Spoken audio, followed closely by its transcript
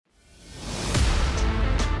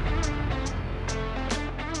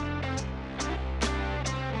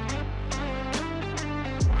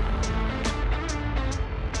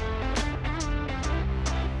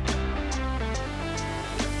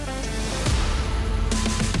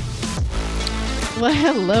Well,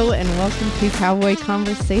 hello and welcome to Cowboy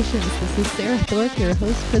Conversations. This is Sarah Thorpe, your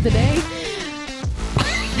host for the day.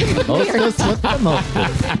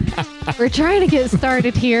 We're trying to get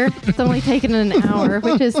started here. It's only taken an hour,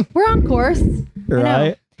 which is, we're on course.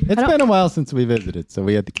 Right. It's been a while since we visited, so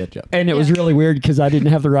we had to catch up. And it was really weird because I didn't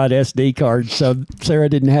have the right SD card, so Sarah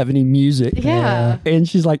didn't have any music. Yeah. And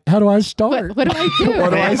she's like, how do I start? What do I do? What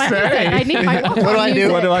do I say? I need my What do I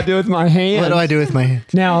do? What do I do with my hands? What do I do with my hand?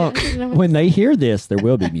 Now, when they hear this, there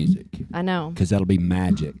will be music I know. because that'll be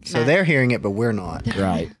magic. So they're hearing it, but we're not.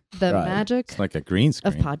 Right. The Right. magic It's like a green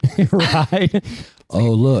of screen. podcast. Right.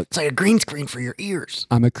 Oh, look, It's like a green screen for your ears.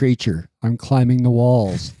 I'm a creature. I'm climbing the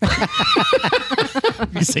walls.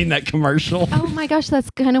 You seen that commercial? Oh my gosh, that's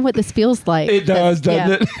kind of what this feels like. It does,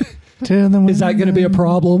 doesn't it? Is that going to be a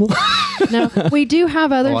problem? No, we do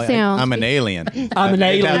have other Well, sounds. I'm an alien. I'm an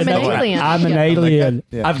alien. I'm an alien. I'm an Yeah. alien.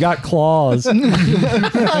 Yeah. I've got claws.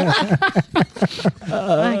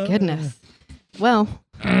 My goodness. Well,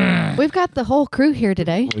 we've got the whole crew here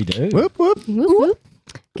today. We do. Whoop, whoop. Whoop, whoop.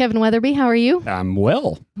 Kevin Weatherby, how are you? I'm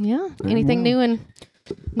well. Yeah. Anything new in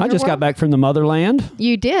I your just got world? back from the motherland.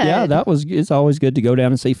 You did? Yeah, it's always good to go down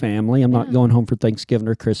and see family. I'm not going home for Thanksgiving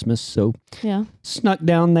or Christmas, so Yeah. snuck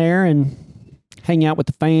down there and hang out with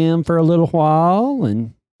the fam for a little while,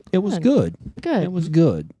 and it was good. Good. It was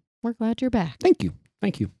good. We're glad you're back. Thank you.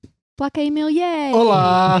 Thank you. Black Emil, yay.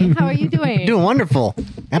 Hola. How are you doing? Doing wonderful.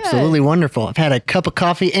 Absolutely wonderful. I've had a cup of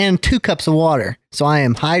coffee and 2 cups of water. So I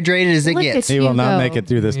am hydrated as it Look gets. at He will you not go. make it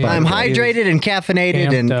through this Yeah. I'm podcast. hydrated and caffeinated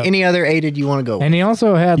Amped and up. any other aided you want to go with. And he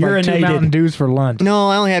also had like 2 Urinated. Mountain Dews for lunch. No,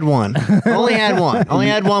 I only had one. Only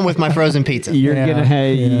had one with my frozen pizza. You're Yeah, gonna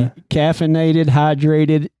have yeah. caffeinated,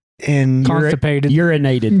 hydrated, And Constipated.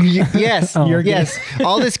 urinated. yes, Oh. yes.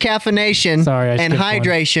 All this caffeination Sorry, I and skipped one.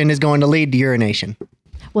 hydration is going to lead to urination.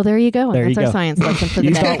 Well, there you go. There That's you our go. science lesson for the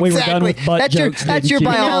You day. thought we were done with butt that's jokes, that's your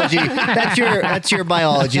didn't you? biology. that's your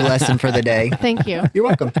biology lesson for the day. Thank you. You're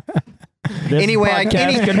welcome. This Anyway, I- podcast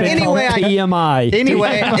any- gonna be anyway, called I- TMI.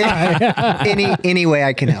 Anyway, any way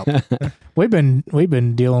I can help. We've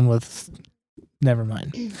been dealing with. Never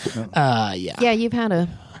mind. Yeah. Yeah, you've had a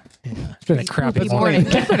It's been a crappy Poopy morning.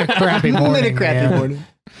 morning. It's been a crappy morning. Been a crappy yeah. morning.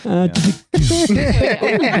 Did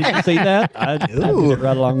you see that? I did Ooh. it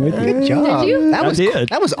right along with you. Good job. Did you? That I was did.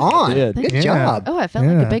 that was on. I did. Good Yeah. job. Oh, I felt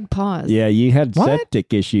like Yeah. a big pause. Yeah, you had What?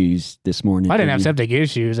 septic issues this morning. I didn't have didn't septic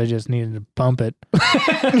issues. I just needed to pump it. you?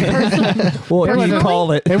 What do you Personally?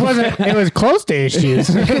 call it? It wasn't. It was close to issues.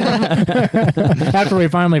 After we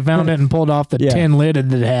finally found it and pulled off the Yeah. tin lid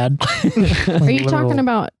that it had. Are you talking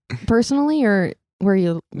about personally or where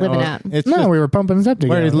you living No, at? It's No, just we were pumping septic.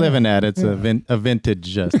 where out. he's living at. It's a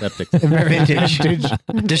vintage septic. Vintage.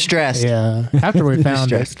 Distressed. Yeah. After we found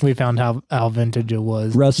Distressed. it, we found how vintage it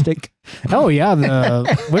was. Rustic. Oh yeah,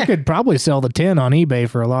 we could probably sell the tin on eBay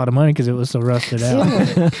for a lot of money because it was so rusted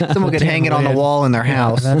out. Someone could hang it on the lid. wall in their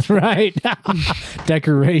house. That's right.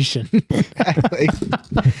 Decoration.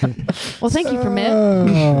 Well, thank you for Mitt.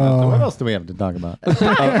 So what else do we have to talk about?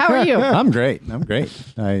 Hi, how are you? I'm great.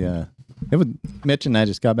 It was Mitch and I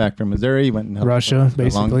just got back from Missouri. Went and helped Russia, with the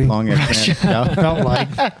basically. long yeah. Felt like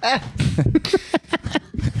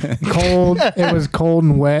cold. It was cold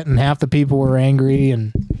and wet, and half the people were angry.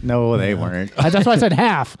 And No, they weren't. that's why I said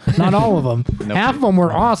half, not all of them. Nope. Half of them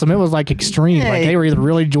were awesome. It was like extreme. Like Hey. they were either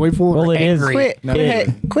really joyful Well, or it is. angry.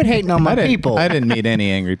 Quit hating on my people. I didn't meet any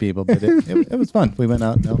angry people, but it was fun. We went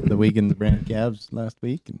out and helped the Wiegand brand calves last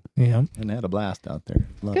week Yeah, and had a blast out there.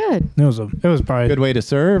 Loved it. Good. it was probably Good way to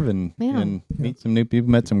serve and Yeah. meet some new people.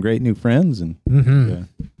 Met some great new friends and Mhm.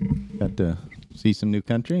 got to see some new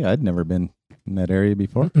country. I'd never been in that area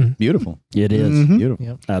before. Beautiful, It is. Mhm. beautiful.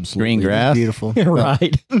 Yep. Mm-hmm. Absolutely. Green grass. Beautiful.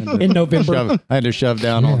 Right. In November. I had to shove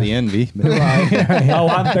down all the envy. But Oh,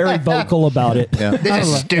 I'm very vocal about it. yeah, This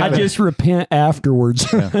is I stupid. just repent afterwards.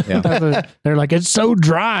 yeah. They're like, it's so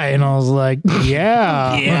dry, and I was like,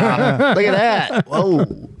 yeah, Yeah. Look at that. Whoa.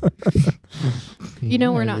 You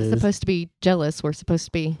know, we're It not is. supposed to be jealous. We're supposed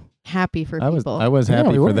to be happy for I was people. happy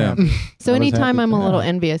we for were them. happy. So I was anytime happy I'm for a little them.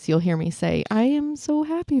 envious, you'll hear me say, I am so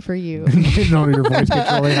happy for you. You know, your voice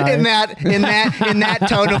gets really high. In that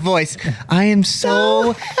tone of voice, I am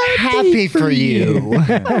so happy for you.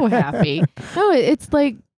 So happy. No, it's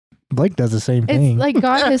like Blake does the same it's thing. like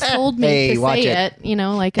God has told me Hey, to watch say it. it. You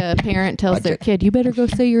know, like a parent tells Watch their it. kid, you better go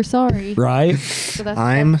say you're sorry. Right? So that's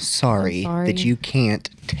I'm sorry sorry. that you can't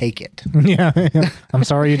take it. yeah, I'm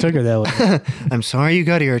sorry you took it that way. I'm sorry you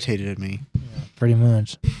got irritated at me. Pretty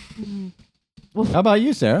much. How about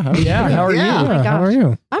you, Sarah? How Yeah. How are Yeah. you? my How are gosh.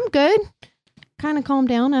 you? I'm good. Kind of calmed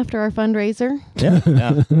down after our fundraiser. Yeah,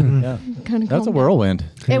 yeah. Kind of That's a whirlwind.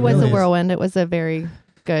 It was really a is. whirlwind. It was a very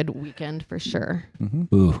good weekend for sure.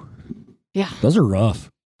 Ooh. Yeah. Those are rough.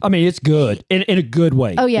 I mean, it's good in a good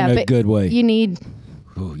way. Oh, yeah, in a but good way. You need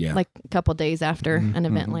Oh yeah. like a couple days after an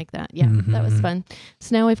event like that. Yeah, that was fun.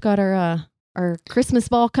 So now we've got our Christmas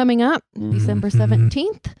ball coming up, December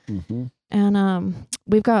 17th. And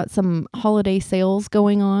we've got some holiday sales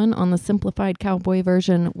going on the Simplified Cowboy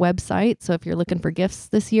Version website. So if you're looking for gifts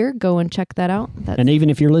this year, go and check that out. And even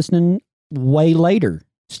if you're listening way later,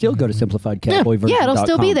 still go to Simplified Cowboy Version. Yeah, it'll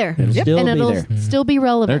still be there. It'll still and be it'll there. still be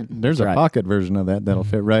relevant. There's a pocket version of that that'll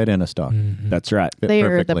fit right in a stock. That's right. Fit They are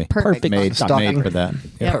perfectly. the perfect Made, stocking. made for that.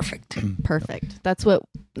 Yep. Perfect. Perfect. That's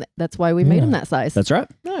why we made them that size. That's right.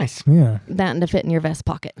 Nice. Yeah. That and to fit in your vest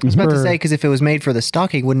pocket. I was about to For- say, because if it was made for the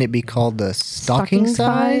stocking, wouldn't it be called the stocking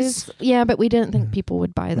size? Yeah, but we didn't think people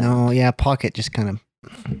would buy that. No, yeah, pocket just kind of,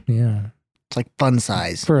 Yeah. it's like fun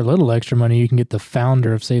size. For a little extra money, you can get the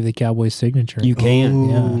founder of Save the Cowboys signature. You can.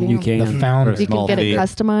 Yeah. You The can. founder. You can Small get it fee.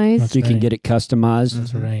 customized. That's You can right. get it customized.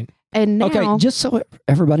 That's right. And now, Okay, just so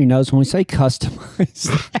everybody knows, when we say customized,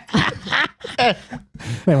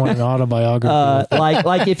 They want an autobiography.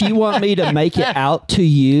 like if you want me to make it out to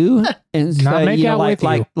you and Not say, make you know, out like,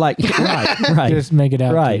 with you. like right, Just make it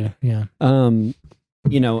out Right. to you. Yeah.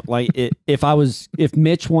 you know, like if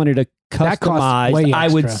Mitch wanted to That costs way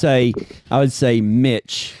customize, extra. I would say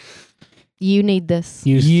Mitch, you need this.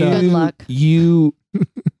 You Good luck. You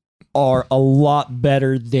are a lot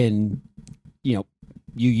better than you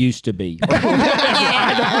used to be. I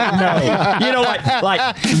don't know. You know,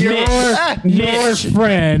 like Your Mitch.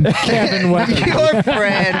 friend, Kevin Weatherby. Your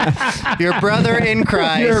friend, your brother in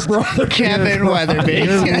Christ, Your brother. Kevin Weatherby.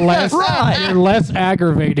 You're less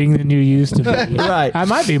aggravating than you used to be. Right. I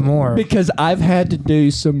might be more. Because I've had to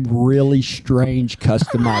do some really strange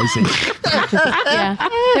customizing. Yeah,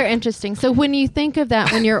 they're interesting. So when you think of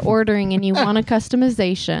that, when you're ordering and you want a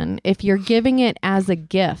customization, if you're giving it as a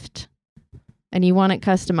gift and you want it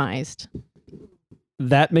customized,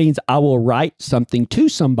 That means I will write something to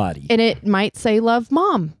somebody. and it might say "Love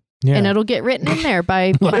Mom," Yeah. and it'll get written in there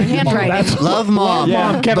by handwriting. Love mom.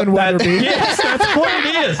 Mom, Kevin Weatherby. Yes, that's what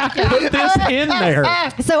it is. Put this in there.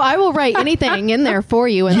 So I will write anything in there for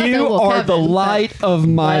you, and so You will are Kevin, the but- light of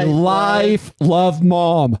my life. Love,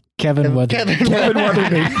 Mom. Kevin Weatherby. Kevin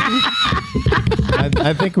Weatherby.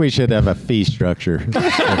 I think we should have a fee structure.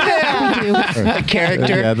 A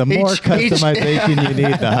character. Yeah, the more customization you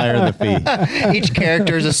need, the higher the fee. Each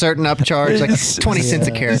character is a certain upcharge, like 20 cents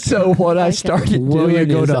a character. So what I started Will you doing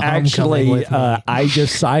go is to homecoming actually with me? I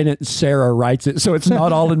just sign it and Sarah writes it, so it's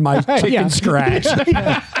not all in my chicken Yeah. scratch.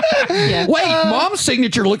 Yeah. Wait, Mom's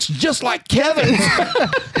signature looks just like Kevin's.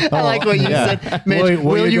 I like what you said. Mitch,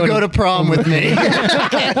 will you go to prom with me?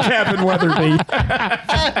 Kevin Weatherby.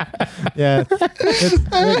 Yeah,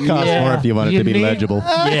 it costs more if you want it You to be need- legible.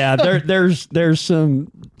 Yeah, there's some.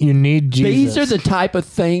 You need Jesus. These are the type of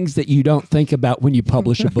things that you don't think about when you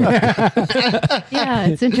publish a book. Yeah,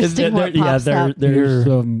 it's interesting what pops up. there's You're-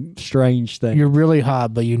 some strange things. You're really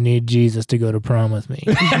hot, but you need Jesus to go to prom with me.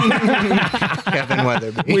 Kevin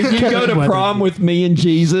Weatherby. Will you go to Weatherby. prom with me and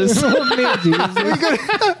Jesus?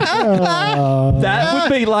 That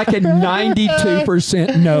would be like a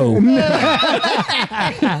 92% no.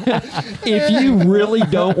 If you really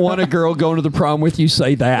don't want a girl going to the prom with you,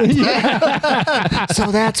 say that.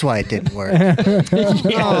 So that's why it didn't work.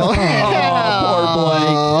 Oh,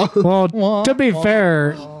 poor Blake. Well, to be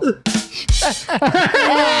fair, It's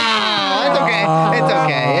okay. It's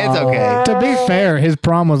okay. It's okay. to be fair, his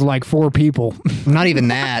prom was like 4 people. Not even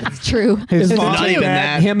that. True. His Is mom, not it even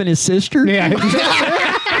that, that. him and his sister? yeah, exactly.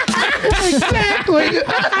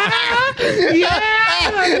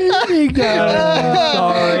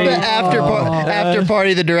 Sorry. The after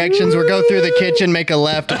party, the directions were go through the kitchen, make a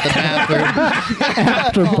left at the bathroom.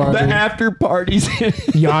 After The party, after parties.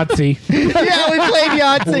 Yahtzee. Yeah, we played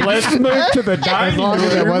Yahtzee. Let's move to the As dining long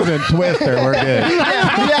as it room. wasn't Twister, we're good.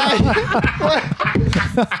 Yeah.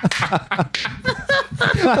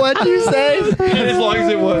 What'd you say? As long as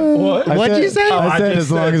it was what? What'd you say? I said just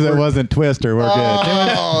as long said as it we're- wasn't Twister, we're good.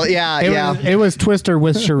 Oh, yeah, yeah. It was Twister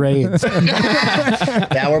with charades.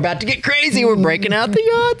 Now we're about to get crazy. We're breaking out the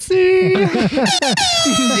Yahtzee.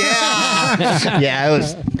 Yeah. Yeah, it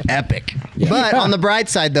was epic. But on the bright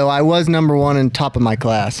side, though, I was number 1 and top of my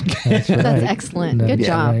class. That's excellent. Good Yeah,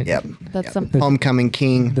 job. right. Yep. That's something. Homecoming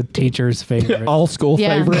king. The teacher's favorite. All school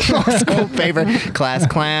Yeah. favorite. School favorite. Class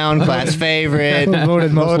clown. Class favorite.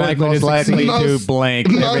 Voted most Voted likely most to likely succeed. to Most- blank.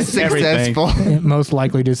 Most everything. successful. Most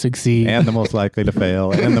likely to succeed. And the most likely to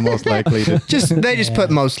fail. And the most likely to... They just put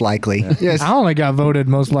most likely. Yes. I only got voted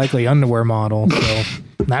most likely underwear model. So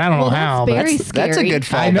I don't know Well, how. that's very But scary. That's a good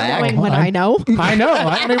fallback. Knowing what I know. I know.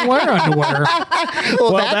 I don't even wear underwear.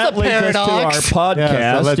 Well, that that's a leads paradox. us to our podcast.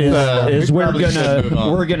 Yeah, so let's, is we we're probably should move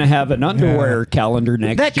on. gonna have an underwear calendar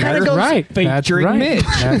next That year. kinda goes- Right. That's featuring right. Mitch.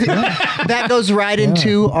 That's right. That goes right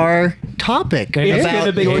into our topic It is about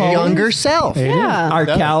gonna be your called- younger self. It is. Yeah. Our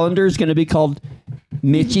calendar is going to be called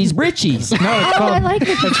Mitchie's Britchies. No, it's Oh, called. I like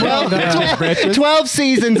it. 12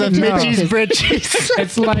 seasons of No. Mitchie's Britches.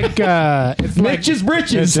 It's like Mitch's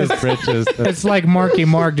Britches. It's just britches. it's like Marky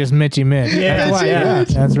Mark, just Mitchy Mitch. Yeah, that's, yeah.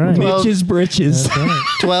 that's right. Mitch's Britches. That's right.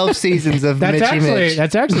 12 seasons of Mitchie Mitch.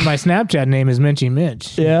 That's actually my Snapchat name is Mitchy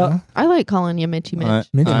Mitch. Yeah. I like calling you Mitchy Mitch.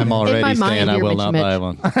 I'm my already mind, saying I you're will Mitch not Mitch. buy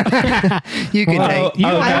one. You can Well, take. you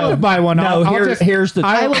don't have to buy one. No, I'll just, here's the.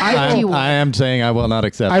 I will give you one. I am saying I will not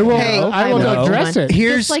accept. I will. Hey, I will I address will. it.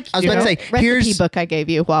 Here's, Just like I was about to say, recipe here's book I gave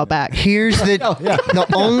you a while back. the the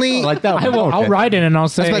only like that one. I will. Okay. I'll write it and I'll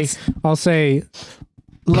say. about to I'll say,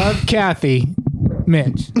 love Kathy,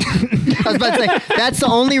 Mitch. I was about to say that's the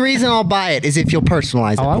only reason I'll buy it is if you'll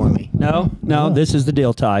personalize it Oh, I for will. me. No, this is the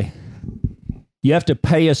deal, Ty. You have to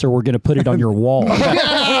pay us, or we're going to put it on your wall. Man,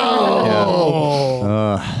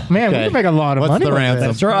 we Okay. can make a lot of What's money. the with ransom?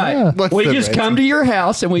 this. That's right. Yeah. What's We the just ransom? come to your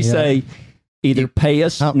house and we say, either pay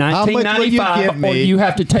us How much will you $19.95 give or me? you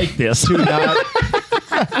have to take this. Do not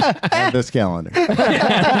have this calendar. I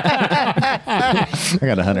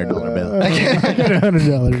got a $100 bill.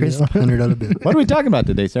 $100 Chris, bill. $100 bill. What are we talking about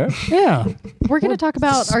today, Sarah? Yeah. We're going to talk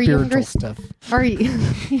about our younger stuff. Our,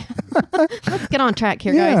 let's get on track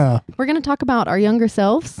here, Yeah. guys. We're going to talk about our younger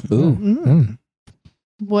selves, Ooh. Mm.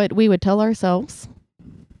 what we would tell ourselves,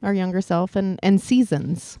 our younger self, and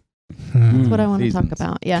seasons. Mm. That's what I want to talk Seasons.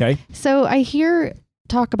 about. Yeah. Okay. So I hear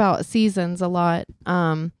talk about seasons a lot.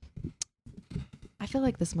 I feel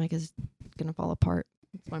like this mic is going to fall apart.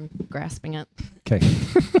 That's why I'm grasping it. Okay.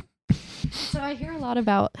 So I hear a lot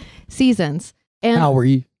about seasons. And How were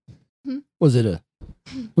you? Hmm? Was it? it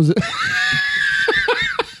was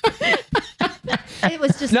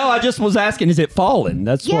just No, I just was asking, is it falling?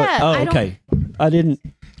 That's what. Yeah, Oh, I don't- okay. I didn't.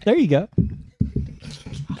 There you go.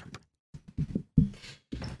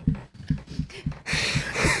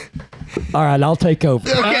 All right, I'll take over.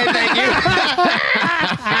 Okay, thank you.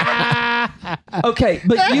 Okay,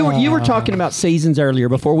 but you were talking about seasons earlier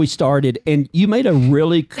before we started, and you made a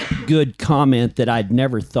really good comment that I'd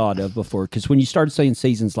never thought of before. Because when you started saying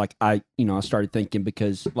seasons, like I started thinking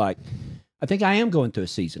because like I think I am going through a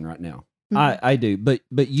season right now. I do, but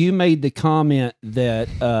you made the comment that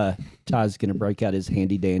Ty's going to break out his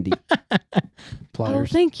handy dandy Oh,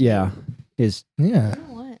 pliers. thank you. Yeah, his Yeah. You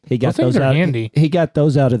know what? he got Those things those are out. handy. He got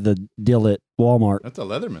those out of the deal at Walmart. That's a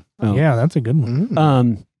Leatherman. Oh. Yeah, that's a good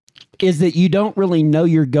one. Is that you don't really know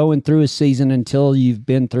you're going through a season until you've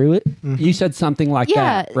been through it? You said something like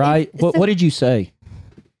Yeah, that, right? it's What did you say?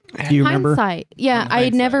 Do you remember? Hindsight. Yeah, I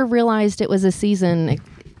had never realized it was a season,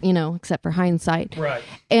 except for hindsight. Right.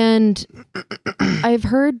 And I've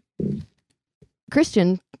heard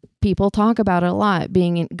Christian people talk about it a lot,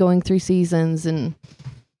 going through seasons and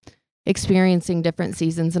experiencing different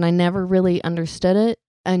seasons. And I never really understood it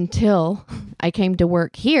until I came to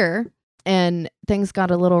work here and things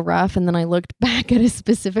got a little rough. And then I looked back at a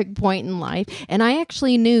specific point in life. And I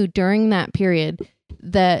actually knew during that period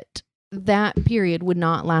that period would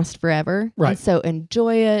not last forever. Right. And so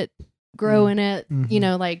enjoy it, grow in it,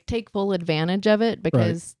 Mhm. take full advantage of it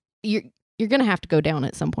because you're going to have to go down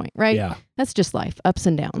at some point, right? Yeah. That's just life, ups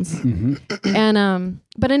and downs. hmm And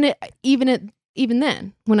but even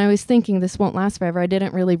then, when I was thinking this won't last forever, I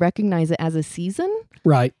didn't really recognize it as a season.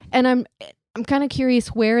 Right. And I'm kind of curious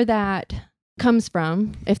where that comes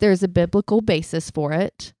from, if there's a biblical basis for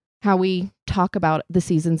it, how we talk about the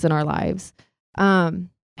seasons in our lives,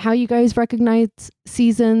 how you guys recognize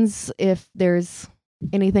seasons, if there's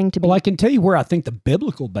anything to be. Well, I can tell you where I think the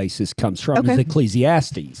biblical basis comes from is Okay.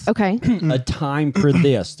 Ecclesiastes. Okay. A time for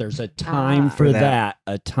this. There's a time for For that.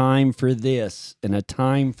 A time for this, and a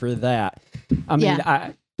time for that. I mean,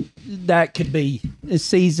 that could be a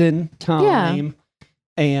season, time,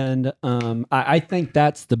 and I think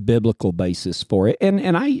that's the biblical basis for it.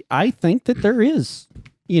 And I think that there is,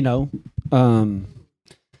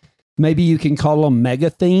 maybe you can call them mega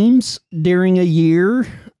themes during a year.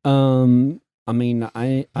 I mean,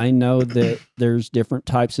 I know that there's different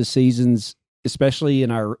types of seasons, especially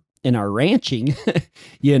in our ranching,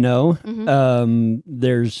 Mhm.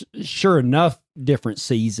 there's sure enough different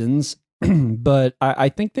seasons, but I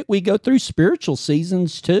think that we go through spiritual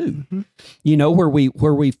seasons too, where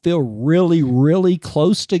we feel really, really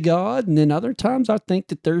close to God. And then other times I think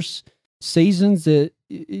that there's seasons that,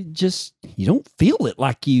 just you don't feel it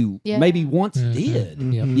like you Yeah. maybe once Mhm. did.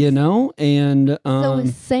 Yep. You know, and So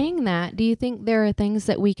with saying that, do you think there are things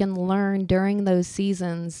that we can learn during those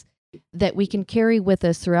seasons that we can carry with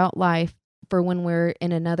us throughout life for when we're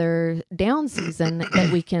in another down season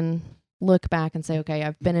that we can look back and say, okay,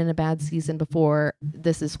 I've been in a bad season before.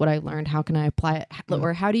 This is what I learned. How can I apply it?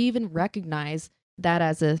 Or how do you even recognize that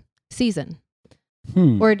as a season?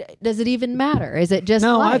 Or does it even matter? Is it just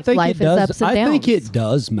no, life? I think Life it does. is ups and I downs. think it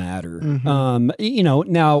does matter. Mhm. You know,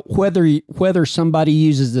 now whether somebody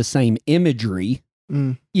uses the same imagery,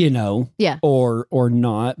 Mm. you know, Yeah. or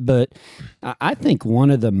not, but I think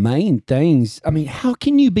one of the main things. I mean, how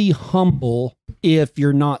can you be humble if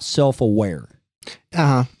you're not self-aware?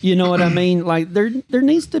 Uh-huh. You know what I mean? Like there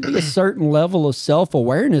needs to be a certain level of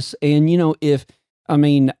self-awareness, and you know, if I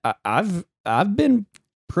mean, I've been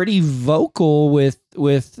pretty vocal with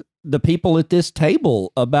the people at this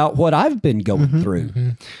table about what I've been going Mhm. through,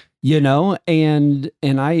 Mhm. you know, and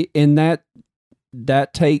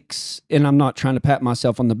that takes, and I'm not trying to pat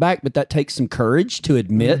myself on the back, but that takes some courage to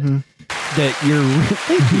admit Mhm. that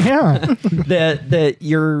you're Yeah. that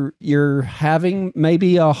you're having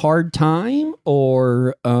maybe a hard time,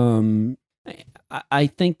 or I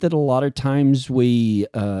think that a lot of times we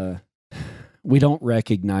don't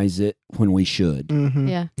recognize it when we should. Mhm.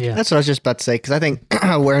 Yeah. Yeah. That's what I was just about to say, because I think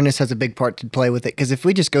awareness has a big part to play with it. Because if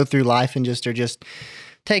we just go through life and just are just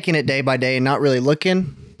taking it day by day and not really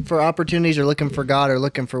looking for opportunities or looking for God or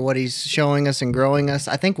looking for what He's showing us and growing us,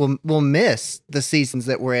 I think we'll miss the seasons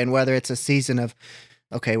that we're in. Whether it's a season of,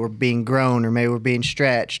 okay, we're being grown, or maybe we're being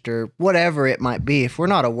stretched, or whatever it might be. If we're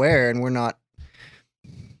not aware and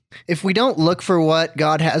if we don't look for what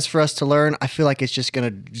God has for us to learn, I feel like it's just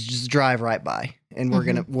gonna just drive right by, and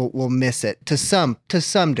we'll miss it to some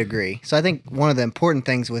degree. So I think one of the important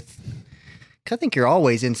things I think you're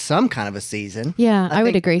always in some kind of a season. Yeah, I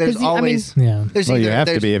would think agree. There's 'Cause I mean, always Yeah. there's Well, either, you have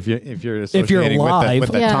to there's- be if you're associating alive.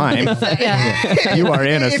 with the Yeah. time. Yeah. You are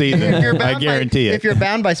in a season. If you're I bound guarantee by, it. If you're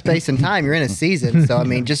bound by space and time, you're in a season. So I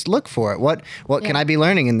mean, just look for it. What can Yeah. I be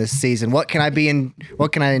learning in this season? What can I be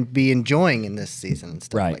enjoying in this season and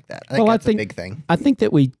stuff Right. like that? I think Well, I that's think- a big thing. I think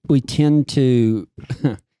that we tend to,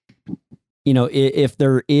 you know, if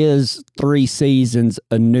there is 3 seasons,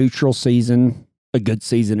 a neutral season, a good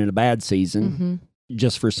season, and a bad season,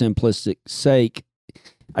 just for simplistic sake,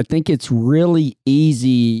 I think it's really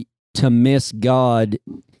easy to miss God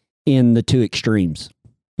in the 2 extremes.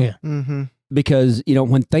 Mm-hmm. Because, you know,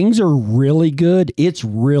 when things are really good, it's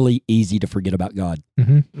really easy to forget about God.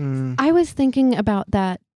 Mm. I was thinking about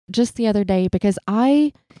that just the other day because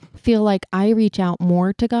I feel like I reach out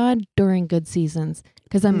more to God during good seasons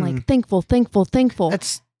because I'm like thankful.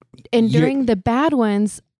 That's And You're- during the bad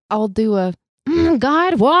ones, I'll do a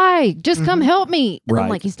God, why? Just come help me. And I'm Right.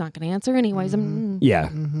 like, He's not going to answer anyways. Yeah.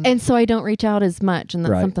 mhm. And so I don't reach out as much, and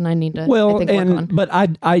that's Right. something I need to I Well, think work on. but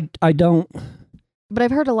I don't. But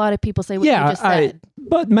I've heard a lot of people say what you just said.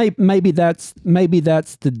 But maybe that's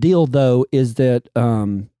the deal, though, is that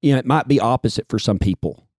you know, it might be opposite for some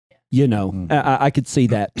people. You know, I could see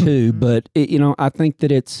that too. But you know, I think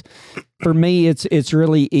that it's, for me, it's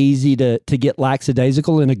really easy to get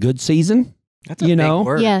lackadaisical in a good season. That's a you big know?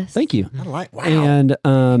 word. Yes. Thank you. I like. Wow.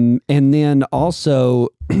 And then also,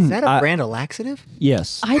 Is that a I- brand of laxative?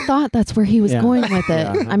 yes, I thought that's where he was Yeah. going with it.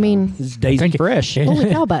 Yeah, I mean, this is Daisy Thank you. Fresh.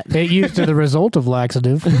 holy cow, but It used to the result of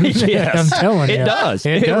laxative. Yes. I'm telling you. It does.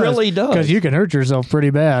 It It does. really does. Because you can hurt yourself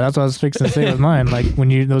pretty bad. That's what I was fixing to say with mine. Like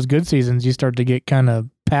when you those good seasons, you start to get kind of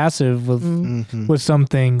passive with Mm-hmm. with some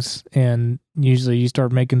things, and usually you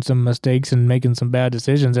start making some mistakes and making some bad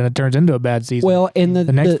decisions, and it turns into a bad season. Well, and the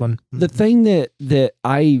next one. the thing that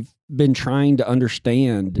I've been trying to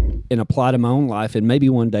understand and apply to my own life, and maybe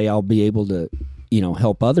one day I'll be able to, you know,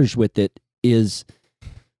 help others with it, is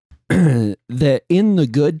that in the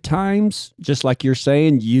good times, just like you're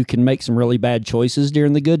saying, you can make some really bad choices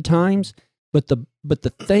during the good times. But the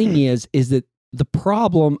thing is that the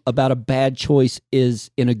problem about a bad choice is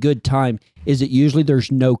in a good time is that usually there's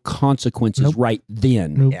no consequences Nope. right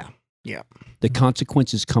then. Nope. Yeah. Yeah. The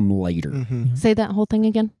consequences come later. Mm-hmm. say that whole thing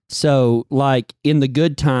again. So, like in the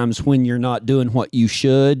good times when you're not doing what you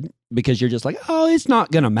should because you're just like, oh, it's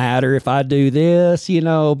not going to matter if I do this, you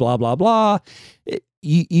know, blah, blah, blah.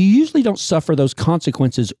 You usually don't suffer those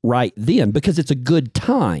consequences right then because it's a good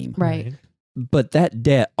time. Right. But that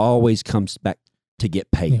debt always comes back to get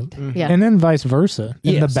paid. Yeah. And then vice versa.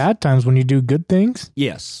 In the Yes. bad times when you do good things,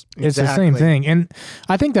 Yes. it's the same thing. And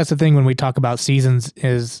I think that's the thing when we talk about seasons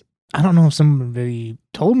is, I don't know if somebody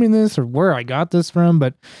told me this or where I got this from,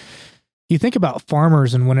 but you think about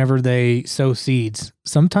farmers and whenever they sow seeds,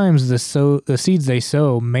 sometimes the seeds they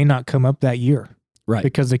sow may not come up that year. Right.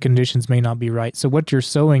 because the conditions may not be right. So what you're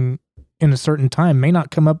sowing in a certain time may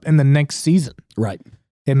not come up in the next season. Right.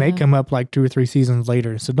 It may Yeah. come up like 2 or 3 seasons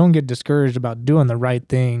later. So don't get discouraged about doing the right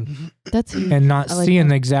thing That's huge. and not I like seeing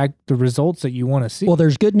that. the results that you want to see. Well,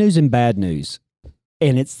 there's good news and bad news.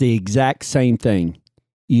 And it's the exact same thing.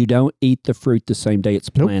 You don't eat the fruit the same day it's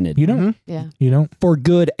Nope, planted. you don't. Yeah. You don't. For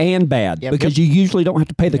good and bad. Yep. Because you usually don't have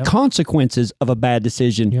to pay the Yep. consequences of a bad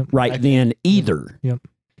decision Yep. right then either. Yep.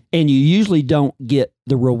 And you usually don't get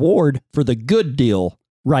the reward for the good deal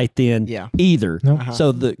right then Yeah. either. Nope. Uh-huh.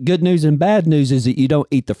 So the good news and bad news is that you don't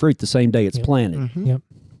eat the fruit the same day it's Yep. planted. Mhm.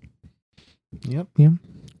 Yep. Yep.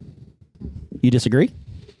 You disagree?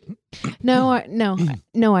 No,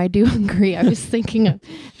 I do agree. I was thinking of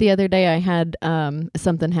the other day I had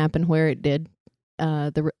something happen where it did.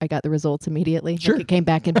 I got the results immediately. Sure. Like it came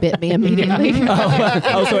back and bit me immediately.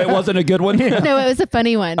 Oh, so it wasn't a good one? No, it was a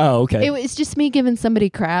funny one. Oh, okay. It was just me giving somebody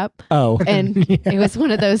crap, Oh. and it was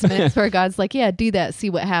one of those minutes where God's like, "Yeah, do that,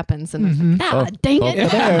 see what happens." And I was like, "Ah, dang it!"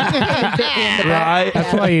 It bit me in the back. Right.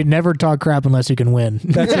 That's why you never talk crap unless you can win.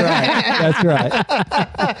 That's right. That's right.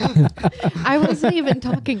 I wasn't even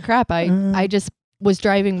talking crap. I just was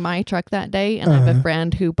driving my truck that day, and I have a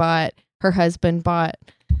friend who her husband bought.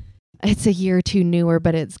 It's a year or two newer,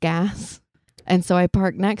 but it's gas. And so I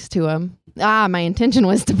parked next to him. My intention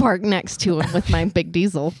was to park next to him with my big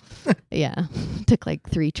diesel. Yeah. Took like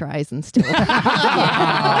 3 tries and still. You're still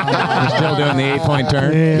doing the 8-point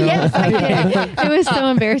turn. Yes, I did. It was so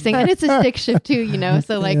embarrassing. And it's a stick shift too,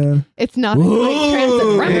 so like it's not like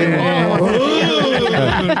transit.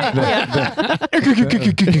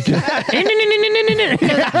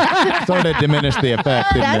 Sort of diminished the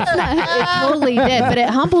effect, didn't That's it? not, it totally did, but it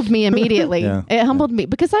humbled me immediately. Yeah. It humbled me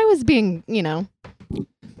because I was being,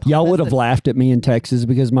 Y'all would have laughed at me in Texas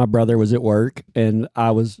because my brother was at work and I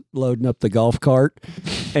was loading up the golf cart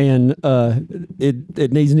and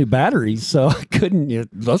it needs new batteries. So I couldn't,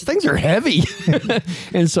 those things are heavy.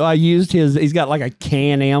 And so I used he's got like a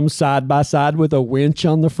Can-Am side by side with a winch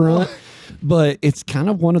on the front. But it's kind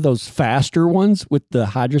of one of those faster ones with the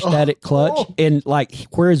hydrostatic clutch. And like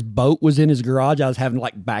where his boat was in his garage, I was having to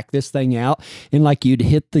like back this thing out. And like you'd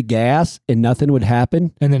hit the gas and nothing would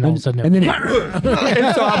happen. And then all of a sudden, And then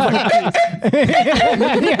and so I was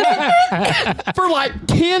like, for like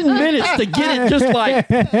 10 minutes to get it just like,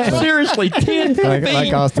 seriously, 10 feet.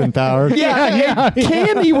 Like Austin Powers. Yeah.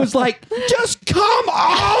 Candy was like, just come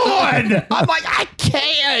on. I'm like, I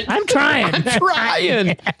can't. I'm trying. I'm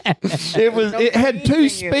trying. It had 2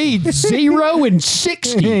 speeds, 0 and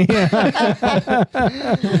 60.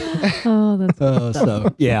 Oh,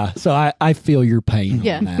 that's So I feel your pain.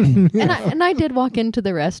 Yeah. On that. and I did walk into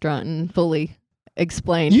the restaurant and fully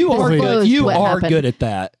explain. You are good. disclosed You what are happened. good at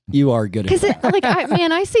that. You are good at Because that.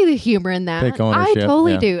 I see the humor in that. Take I ownership,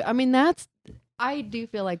 totally yeah. do. I mean, I do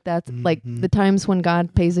feel like that's like the times when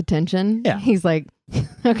God pays attention. Yeah. He's like,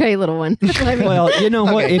 okay, little one. I mean, Well, you know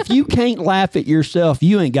what? If you can't laugh at yourself,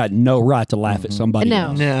 you ain't got no right to laugh at somebody no.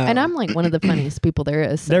 else. No. And I'm like one of the funniest people there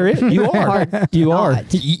is. So There is. You are. Hard You are.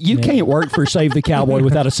 not. You can't work for Save the Cowboy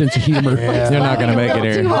without a sense of humor. You're not going to make it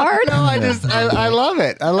Too here. hard. No, I love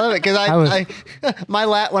it. I love it because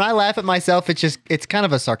when I laugh at myself, it's kind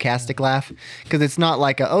of a sarcastic laugh because it's not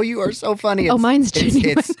like oh, you are so funny. It's, Mine's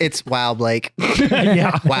genuine. It's wow, Blake.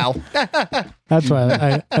 yeah. Wow. That's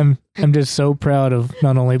why I'm just so proud of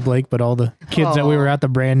not only Blake but all the kids that we were at the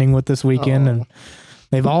branding with this weekend, and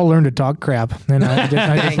they've all learned to talk crap, and I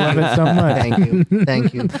just love it so much.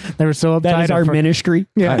 Thank you. They were so uptight. That is our ministry.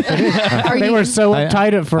 Yeah, they were so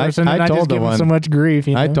uptight at first, and then I just told the give them one- so much grief.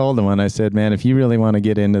 I told the one, I said, man, if you really want to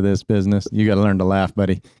get into this business, you got to learn to laugh,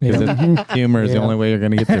 buddy. Because humor is the only way you're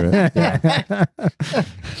going to get through it.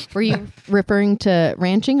 Were you referring to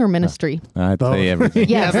ranching or ministry? I'd say everything.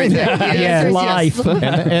 Yes. Everything. Yes. Life.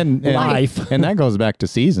 And Life. and that goes back to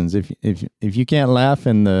seasons. If you can't laugh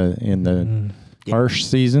in the harsh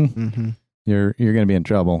season, you're going to be in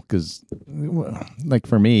trouble. Because, like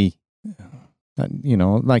for me,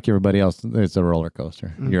 like everybody else, it's a roller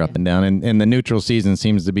coaster. You're up and down, and the neutral season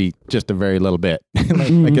seems to be just a very little bit.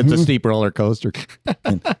 like it's a steep roller coaster.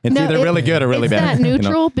 And it's No, either really good or really it's bad. that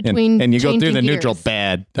neutral between and you go through the changing neutral gears.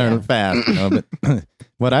 bad or fast. But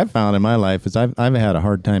what I've found in my life is I've had a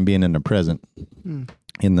hard time being in the present.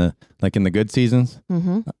 In the good seasons,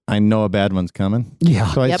 I know a bad one's coming. Yeah.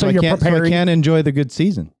 So I can't enjoy the good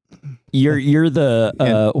season. You're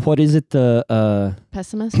the what is it? The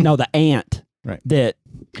Pessimist? no, the ant. Right. That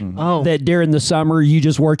Oh. that during the summer you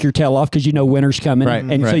just work your tail off because you know winter's coming, Right,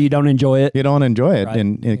 and so right. you don't enjoy it. You don't enjoy it, Right.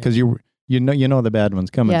 and because you know the bad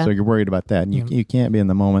one's coming, Yeah. so you're worried about that, and you can't be in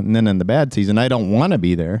the moment. And then in the bad season, I don't want to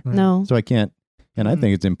be there, No. so I can't And I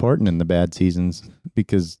think it's important in the bad seasons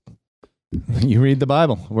because you read the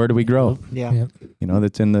Bible. Where do we grow? Yeah. Yep. You know,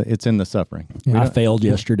 it's in the suffering. Yeah. I failed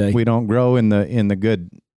yesterday. We don't grow in the good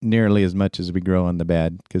nearly as much as we grow in the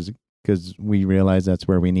bad because we realize that's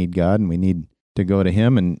where we need God and we need to go to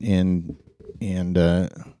Him and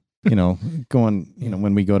you know, going, you know,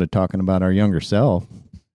 when we go to talking about our younger self,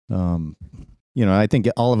 you know, I think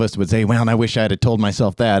all of us would say, well, I wish I had told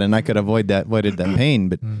myself that and I could avoided that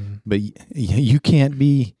pain, but you can't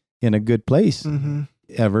be in a good place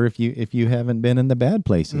ever if you haven't been in the bad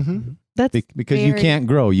places. That's because you can't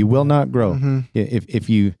grow. You will not grow. If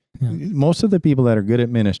you, most of the people that are good at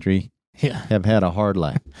ministry have had a hard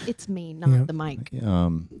life. It's me, not the mic.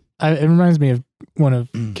 It reminds me of one of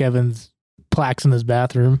Kevin's plaques in his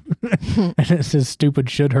bathroom, and it says "stupid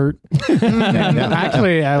should hurt."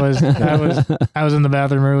 Actually, I was in the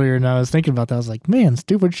bathroom earlier, and I was thinking about that. I was like, "Man,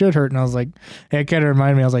 stupid should hurt," and I was like, it kind of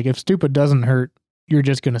reminded me. I was like, "If stupid doesn't hurt, you're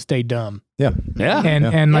just gonna stay dumb." Yeah.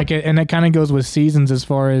 And like, and it kind of goes with seasons as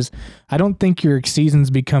far as I don't think your seasons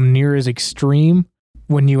become near as extreme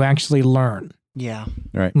when you actually learn. Yeah.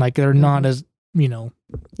 Right. Like they're not as, you know,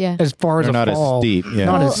 as far as They're a not fall, as steep. Yeah.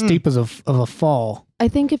 not as steep as of a fall. I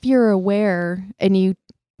think if you're aware and you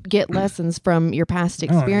get lessons from your past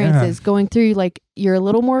experiences going through, like you're a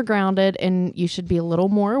little more grounded and you should be a little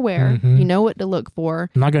more aware. You know what to look for.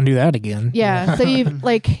 I'm not going to do that again. Yeah. So you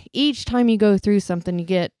like each time you go through something, you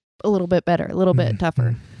get a little bit better, a little bit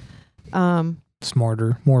tougher.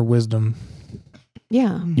 Smarter, more wisdom.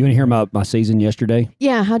 Yeah. You want to hear about my season yesterday?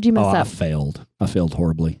 Yeah. How'd you mess I up? failed. I failed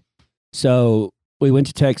horribly. So we went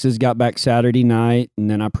to Texas, got back Saturday night, and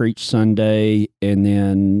then I preached Sunday. And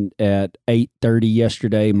then at 8:30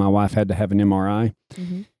 yesterday, my wife had to have an MRI.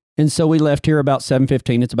 And so we left here about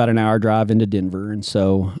 7:15. It's about an hour drive into Denver. And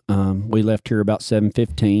so we left here about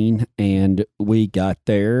 7:15, and we got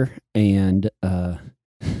there, and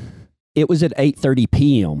it was at 8:30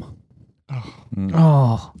 p.m.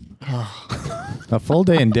 Oh. A full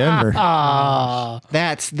day in Denver.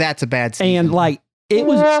 That's a bad season. And like, it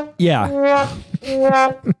was,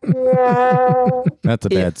 That's a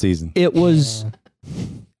bad season. It was,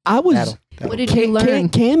 I was, What did you learn?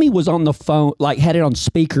 Cammy was on the phone, like had it on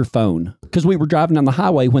speakerphone because we were driving down the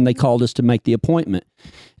highway when they called us to make the appointment.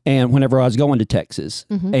 And whenever I was going to Texas.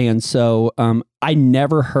 And so I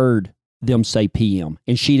never heard them say PM,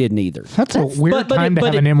 and she didn't either. That's a weird time to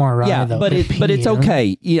have an MRI. Yeah, though, but it's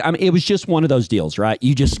okay. Yeah, I mean, it was just one of those deals, right?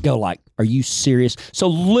 You just go like, "Are you serious?" So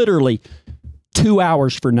literally 2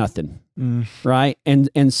 hours for nothing, right?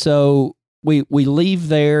 And so we leave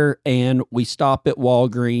there and we stop at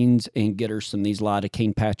Walgreens and get her some of these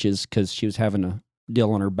lidocaine patches because she was having a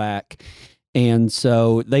deal on her back, and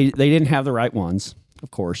so they didn't have the right ones,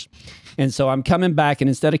 of course. And so I'm coming back, and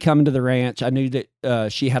instead of coming to the ranch, I knew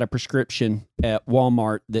that she had a prescription at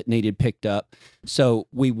Walmart that needed picked up. So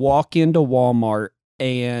we walk into Walmart,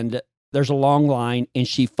 and there's a long line, and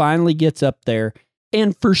she finally gets up there.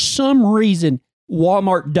 And for some reason,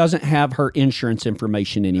 Walmart doesn't have her insurance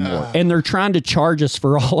information anymore. And they're trying to charge us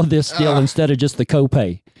for all of this still instead of just the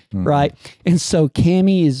copay, right? And so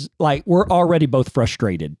Cammy is like, we're already both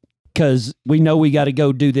frustrated, because we know we got to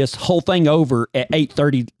go do this whole thing over at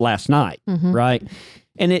 8:30 last night, right?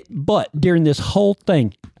 But during this whole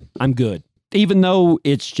thing, I'm good. Even though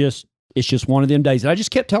it's just one of them days. And I just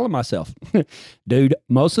kept telling myself, dude,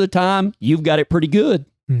 most of the time you've got it pretty good.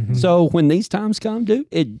 So when these times come, dude,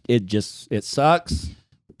 it sucks.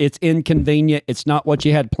 It's inconvenient. It's not what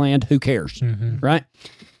you had planned. Who cares, right?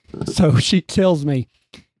 So she tells me,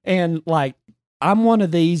 and like, I'm one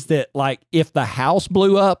of these that like, if the house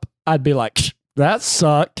blew up, I'd be like, that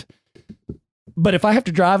sucked. But if I have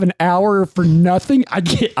to drive an hour for nothing,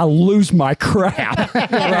 I lose my crap,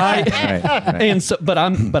 right? And so, but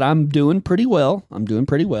I'm doing pretty well.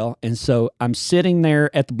 And so I'm sitting there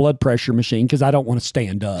at the blood pressure machine because I don't want to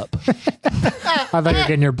stand up. I thought you're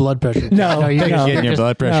getting your blood pressure. No, you're Getting your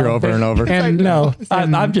blood pressure over and over. And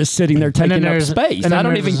I'm just sitting there taking up space. I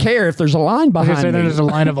don't even care if there's a line behind me. There's a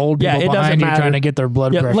line of old people behind you trying to get their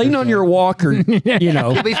blood pressure. Lean on your walker,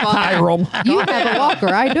 Hiram. You have a walker.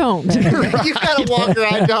 I don't. You've got a walker.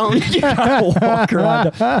 I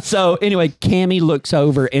don't. So anyway, Cammy looks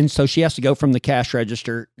over, and so she has to go from the cash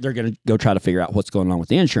register. They're going to go try to figure out what's going on with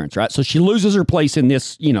the insurance, right? So she loses her place in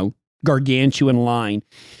this, gargantuan line.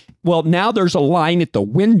 Well, now there's a line at the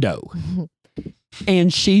window.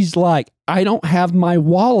 And she's like, I don't have my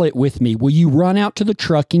wallet with me. Will you run out to the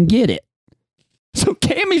truck and get it? So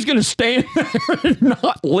Cammy's going to stand there and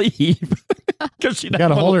not leave. Because she got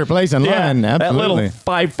to hold her place in line. Absolutely. That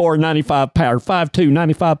little 5'4", 95 pound, 5'2",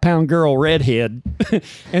 95 pound girl redhead.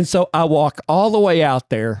 And so I walk all the way out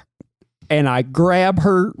there, and I grab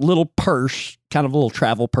her little purse, kind of a little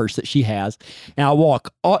travel purse that she has, and I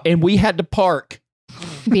walk, and we had to park.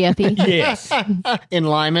 BFE. Yes. In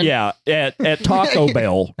Lyman. Yeah, at Taco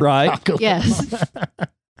Bell, right? Yes.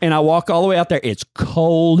 And I walk all the way out there. It's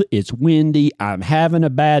cold. It's windy. I'm having a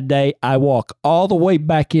bad day. I walk all the way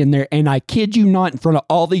back in there, and I kid you not, in front of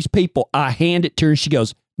all these people, I hand it to her, and she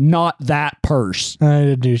goes, "Not that purse."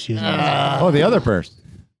 I do she. The other purse.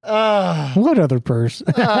 What other purse?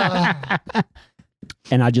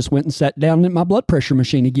 And I just went and sat down at my blood pressure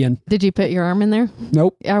machine again. Did you put your arm in there?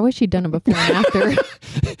 Nope. I wish you'd done it before and after.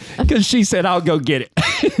 Because she said, "I'll go get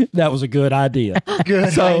it." That was a good idea.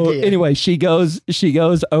 Good So idea. anyway, she goes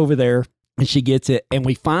over there and she gets it, and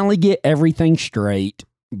we finally get everything straight.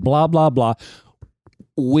 Blah, blah, blah.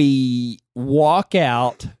 We walk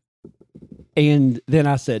out, and then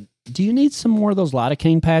I said, "Do you need some more of those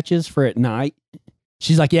lidocaine patches for at night?"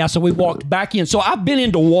 She's like, "Yeah." So we walked back in. So I've been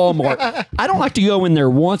into Walmart. I don't like to go in there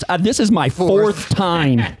once. This is my fourth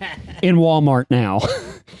time in Walmart now.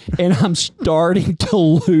 And I'm starting to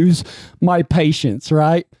lose my patience,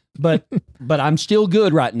 right? But I'm still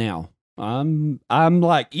good right now. I'm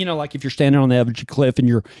like, like if you're standing on the edge of a cliff and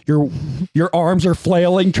your arms are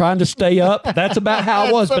flailing trying to stay up. That's about how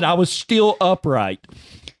it was, but I was still upright.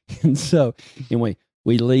 And so anyway,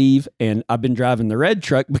 we leave, and I've been driving the red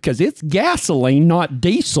truck because it's gasoline, not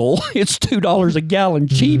diesel. It's $2 a gallon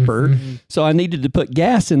cheaper. So I needed to put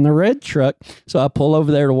gas in the red truck. So I pull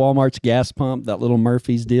over there to Walmart's gas pump, that little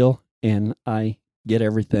Murphy's deal, and I get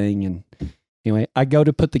everything. And anyway, I go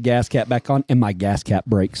to put the gas cap back on, and my gas cap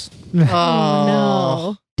breaks. Oh,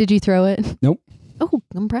 no. Did you throw it? Nope. Oh,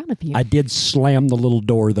 I'm proud of you. I did slam the little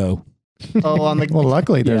door, though. Oh, on the Well,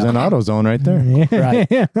 luckily there's Yeah. an AutoZone right there. Right.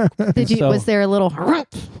 Did you? So- Was there a little with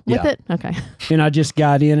Yeah. it? Okay. And I just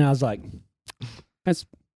got in, and I was like, "That's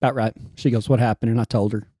about right." She goes, "What happened?" And I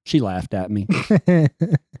told her. She laughed at me.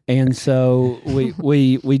 And so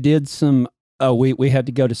we did some. We had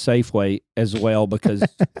to go to Safeway as well because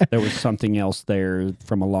there was something else there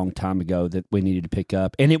from a long time ago that we needed to pick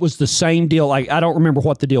up, and it was the same deal. Like, I don't remember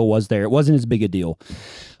what the deal was there. It wasn't as big a deal.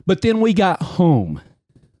 But then we got home.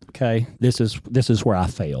 Okay, this is where I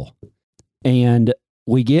fail. And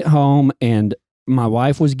we get home, and my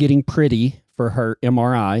wife was getting pretty for her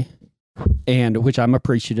MRI, and which I'm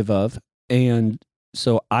appreciative of. And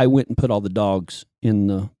so I went and put all the dogs in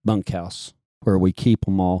the bunkhouse where we keep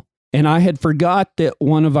them all. And I had forgot that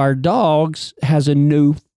one of our dogs has a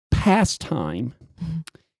new pastime,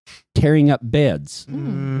 tearing up beds.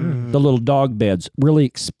 The little dog beds, really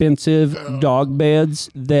expensive dog beds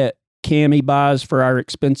that Cammie buys for our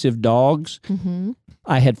expensive dogs. Mm-hmm.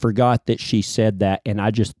 I had forgot that she said that, and I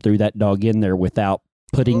just threw that dog in there without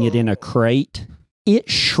putting it in a crate. It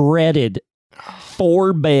shredded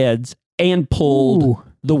 4 beds and pulled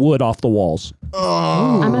the wood off the walls.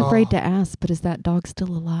 Oh. I'm afraid to ask, but is that dog still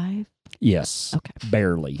alive? Yes. Okay.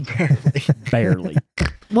 Barely. Barely.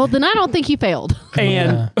 Well, then I don't think you failed.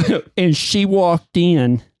 And and she walked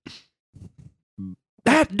in.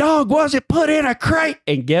 "That dog wasn't put in a crate."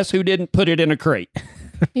 And guess who didn't put it in a crate?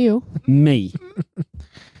 You. Me.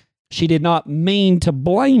 She did not mean to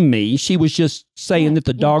blame me. She was just saying that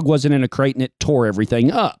the dog wasn't in a crate and it tore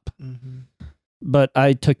everything up. But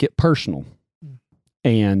I took it personal.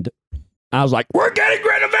 And I was like, "We're getting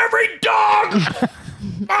rid of every dog."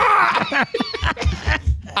 Ah!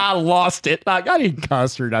 I lost it. Like, I didn't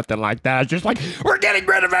cuss or nothing like that. I was just like, "We're getting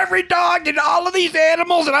rid of every dog and all of these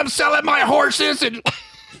animals, and I'm selling my horses." And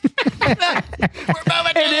and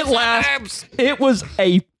it lasts. It was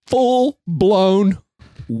a full-blown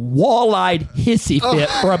wall-eyed hissy fit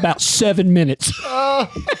for about 7 minutes.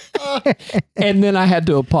 And then I had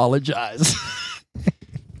to apologize.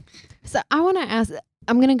 So I want to ask,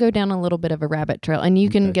 I'm going to go down a little bit of a rabbit trail, and you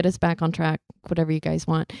can get us back on track, whatever you guys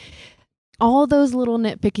want. All those little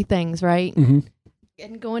nitpicky things, right? Mm-hmm.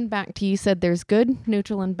 And going back to, you said there's good,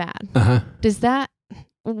 neutral, and bad. Uh-huh.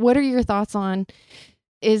 What are your thoughts on,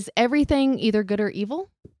 is everything either good or evil?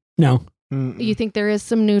 No. You think there is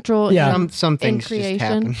some neutral? Yeah. Some things just creation?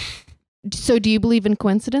 happen. So do you believe in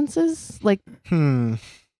coincidences? Like,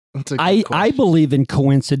 That's a good I question. believe in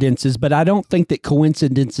coincidences, but I don't think that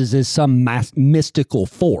coincidences is some mystical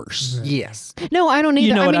force. Yes. no, I don't either.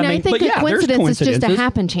 You know what I I mean? think But yeah, a there's coincidence is just a coincidences.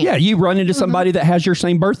 happen chance. Yeah, you run into somebody that has your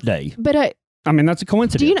same birthday. But I mean, that's a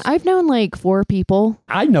coincidence. do you know, I've known like 4 people.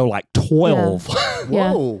 I know like 12.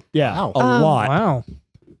 Yeah. Whoa. Yeah, Wow. a lot. Wow.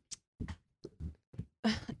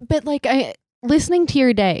 But like, listening to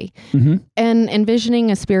your day Mm-hmm. and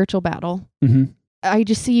envisioning a spiritual battle, Mm-hmm. I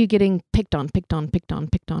just see you getting picked on,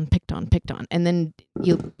 and then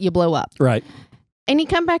you blow up. Right. And you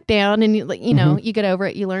come back down and you know, you get over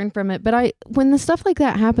it, you learn from it. But when the stuff like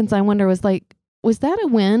that happens, I wonder, was that a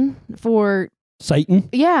win for Satan?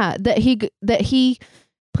 Yeah, that he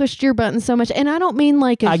pushed your buttons so much. And I don't mean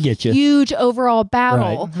like a huge overall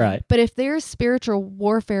battle. Right. But if there's spiritual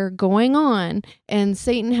warfare going on and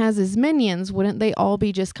Satan has his minions, wouldn't they all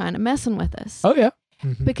be just kind of messing with us? Oh, yeah.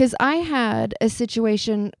 Because I had a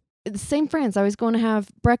situation, the same friends I was going to have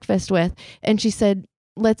breakfast with, and she said,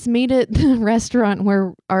 let's meet at the restaurant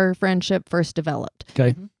where our friendship first developed.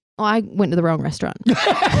 Okay. Well, I went to the wrong restaurant.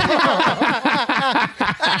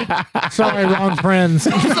 Sorry, wrong friends.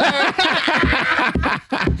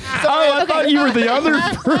 I thought you were the other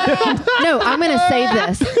friend. No, I'm going to save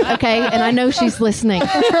this, okay? And I know she's listening.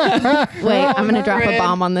 Wait, I'm going to drop a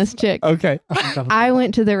bomb on this chick. Okay. I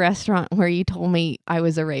went to the restaurant where you told me I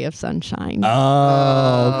was a ray of sunshine.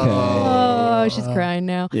 Oh, okay. Oh, she's crying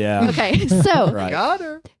now. Yeah. Okay, so Right. Got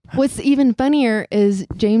her. what's even funnier is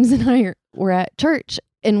James and I were at church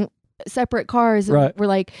in separate cars. And Right. we're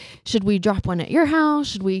like, should we drop one at your house?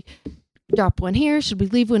 Should we drop one here? Should we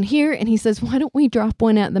leave one here? And he says, why don't we drop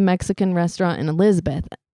one at the Mexican restaurant in Elizabeth?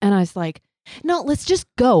 And I was like, no, let's just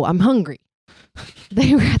go. I'm hungry.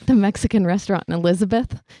 They were at the Mexican restaurant in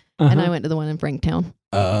Elizabeth, and I went to the one in Franktown.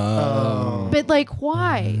 Oh. But like,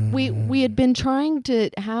 why? We had been trying to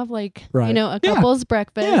have like, Right. you know, a couple's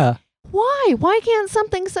breakfast. Yeah. Why? Why can't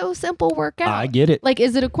something so simple work out? I get it. Like,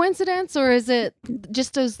 is it a coincidence or is it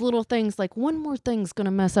just those little things? Like, one more thing's going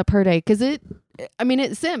to mess up her day. Because it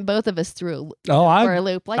sent both of us through for a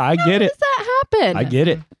loop. Like, I get it. How does that happen?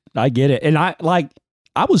 I get it. And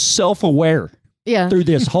I was self-aware through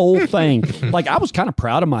this whole thing. Like, I was kind of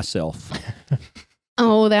proud of myself.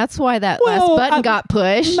 Oh, that's why that last button got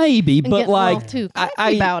pushed. Maybe, but like, too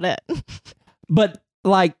about it. But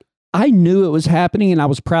like, I knew it was happening and I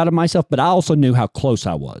was proud of myself, but I also knew how close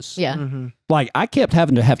I was. Yeah. Mm-hmm. Like, I kept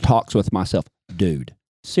having to have talks with myself. Dude,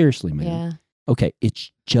 seriously, man. Yeah. Okay,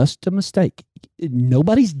 it's just a mistake.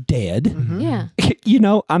 Nobody's dead. Mm-hmm. Yeah. You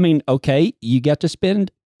know, I mean, okay, you got to spend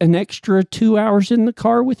an extra 2 hours in the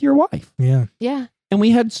car with your wife. Yeah. Yeah. And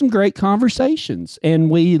we had some great conversations and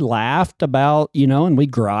we laughed about, you know, and we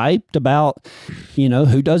griped about, you know,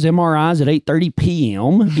 who does MRIs at 8:30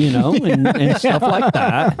 p.m., you know, and stuff like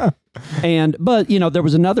that. But, you know, there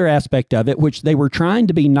was another aspect of it, which they were trying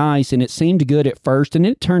to be nice and it seemed good at first and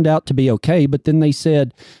it turned out to be okay. But then they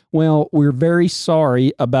said, well, we're very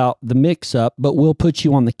sorry about the mix up, but we'll put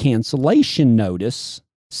you on the cancellation notice.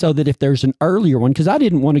 So that if there's an earlier one, because I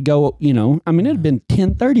didn't want to go, you know, I mean, it had been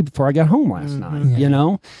 10:30 before I got home last night, you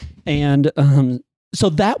know? And so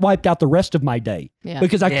that wiped out the rest of my day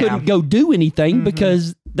because I couldn't go do anything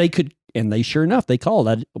because they could, and they sure enough, they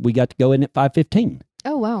called. We got to go in at 5:15.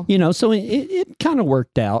 Oh, wow. You know, so it kind of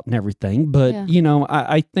worked out and everything. But, you know,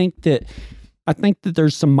 I think that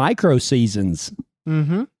there's some micro seasons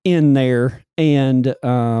in there. And,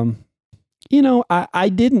 you know, I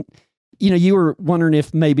didn't. You know, you were wondering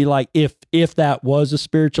if maybe like if that was a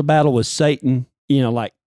spiritual battle with Satan, you know,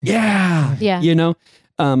 like, you know,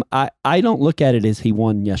 I don't look at it as he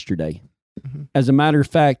won yesterday. As a matter of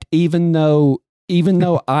fact, even though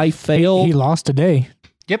I failed, he lost today.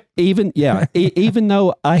 Yep. Even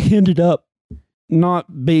though I ended up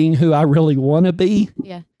not being who I really want to be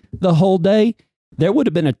the whole day, there would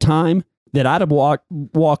have been a time that I'd have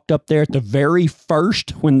walked up there at the very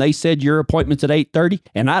first when they said your appointment's at 8:30,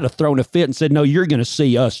 and I'd have thrown a fit and said, no, you're going to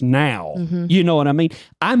see us now. You know what I mean?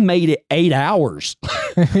 I made it 8 hours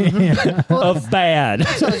of bad.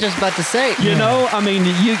 That's what I was just about to say. You know, I mean,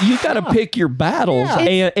 you got to pick your battles.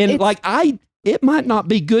 And like, it might not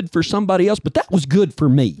be good for somebody else, but that was good for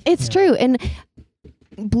me. It's true. And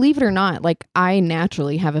believe it or not, like, I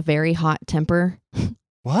naturally have a very hot temper.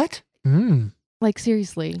 What? Like,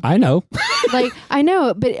 seriously. I know. Like, I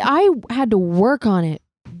know, but I had to work on it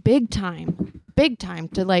big time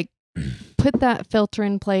to like put that filter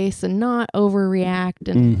in place and not overreact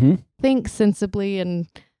and think sensibly and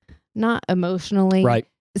not emotionally. Right.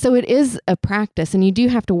 So it is a practice and you do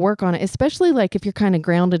have to work on it, especially like if you're kind of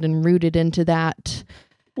grounded and rooted into that.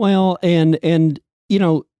 Well, and you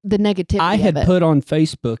know, the negativity. I had put on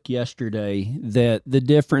Facebook yesterday that the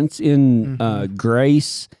difference in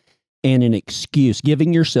grace and an excuse,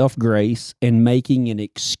 giving yourself grace and making an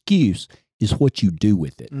excuse, is what you do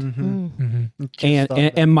with it.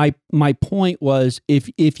 And my point was,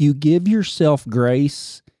 if you give yourself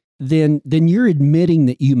grace, then you're admitting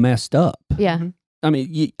that you messed up. Yeah. I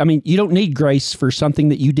mean, you don't need grace for something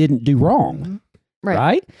that you didn't do wrong.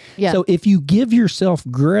 Right? Yeah. So if you give yourself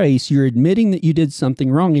grace, you're admitting that you did something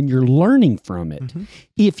wrong and you're learning from it.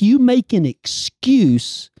 If you make an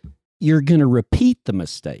excuse, you're going to repeat the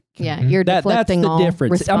mistake. Yeah, you're deflecting that's the all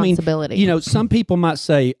difference. responsibility. I mean, some people might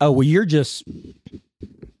say, "Oh, well, you're just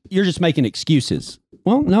making excuses."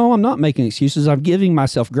 Well, no, I'm not making excuses. I'm giving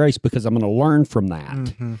myself grace because I'm going to learn from that.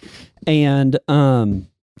 Mm-hmm. And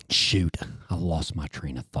shoot, I lost my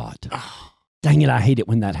train of thought. Dang it, I hate it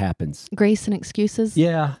when that happens. Grace and excuses.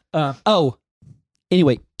 Yeah.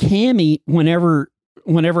 Anyway, Cammie, whenever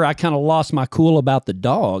I kind of lost my cool about the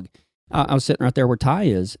dog, I was sitting right there where Ty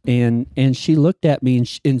is, and she looked at me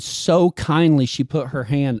and so kindly she put her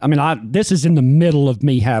hand. I mean, this is in the middle of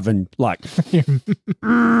me having like,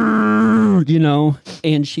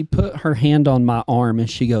 and she put her hand on my arm and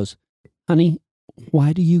she goes, "Honey,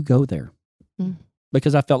 why do you go there?"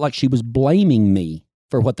 Because I felt like she was blaming me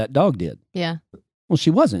for what that dog did. Yeah. Well, she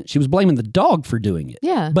wasn't. She was blaming the dog for doing it.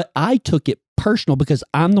 Yeah. But I took it personal because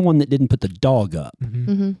I'm the one that didn't put the dog up.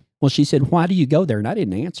 Mm-hmm. Well, she said, "Why do you go there?" And I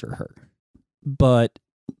didn't answer her. But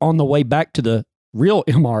on the way back to the real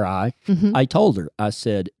MRI, I told her, I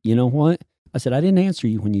said, "You know what?" I said, "I didn't answer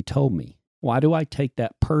you when you told me. Why do I take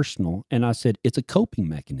that personal?" And I said, "It's a coping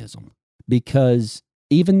mechanism. Because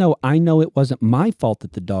even though I know it wasn't my fault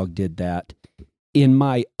that the dog did that, in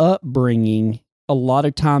my upbringing, a lot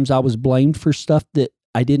of times I was blamed for stuff that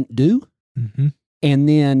I didn't do. Mm-hmm. And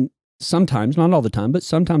then sometimes, not all the time, but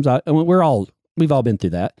sometimes we've all been through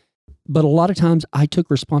that. But a lot of times I took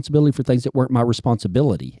responsibility for things that weren't my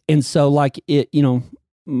responsibility. And so like it,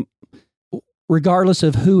 regardless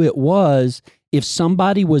of who it was, if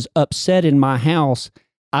somebody was upset in my house,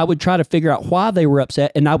 I would try to figure out why they were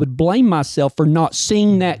upset, and I would blame myself for not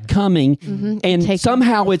seeing that coming, and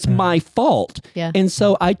somehow it's my fault. Yeah. And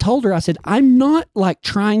so I told her, I said, I'm not like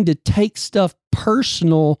trying to take stuff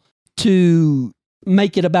personal to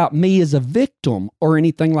make it about me as a victim or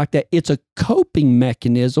anything like that. It's a coping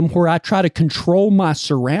mechanism where I try to control my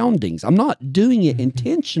surroundings. I'm not doing it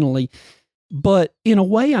intentionally, but in a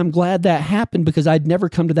way, I'm glad that happened because I'd never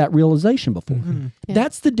come to that realization before. Yeah.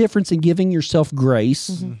 That's the difference in giving yourself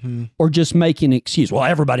grace or just making an excuse. Well,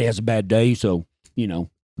 everybody has a bad day, so,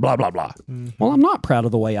 blah, blah, blah. Well, I'm not proud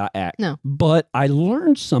of the way I act. No. But I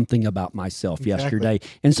learned something about myself yesterday.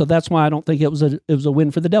 And so that's why I don't think it was a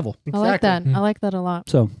win for the devil. I like that. I like that a lot.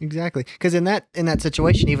 So Exactly. Because in that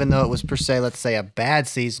situation, even though it was per se, let's say a bad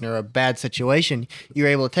season or a bad situation, you're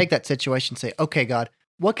able to take that situation and say, "Okay, God,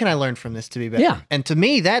 what can I learn from this to be better?" Yeah. And to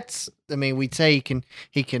me, we'd say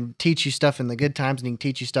he can teach you stuff in the good times and he can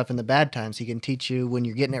teach you stuff in the bad times. He can teach you when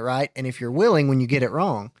you're getting it right. And if you're willing, when you get it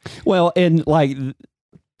wrong. Well, and like,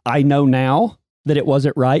 I know now that it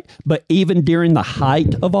wasn't right, but even during the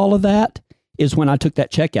height of all of that is when I took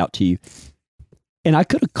that check out to you. And I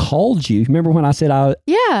could have called you. Remember when I said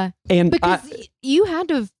Yeah. and Because you had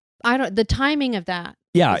to, the timing of that.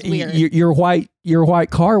 yeah, was weird. your white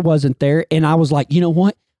car wasn't there. And I was like, you know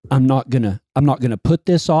what? I'm not gonna put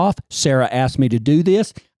this off. Sarah asked me to do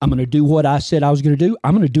this. I'm gonna do what I said I was gonna do.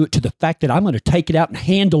 I'm gonna do it to the fact that I'm gonna take it out and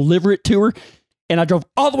hand deliver it to her. And I drove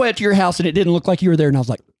all the way up to your house and it didn't look like you were there. And I was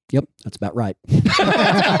like, yep, that's about right.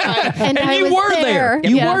 and you were there.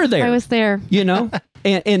 You were there. I was there.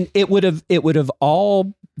 And it would have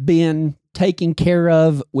all been taken care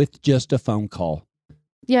of with just a phone call.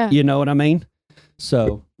 Yeah. You know what I mean?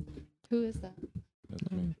 So Who is that?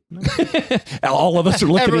 all of us are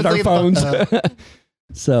looking at our phones.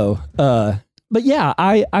 So, but yeah,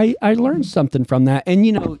 I learned something from that. And,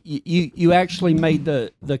 you actually made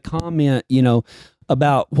the comment,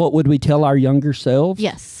 about what would we tell our younger selves?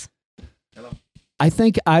 Yes. I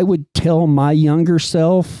think I would tell my younger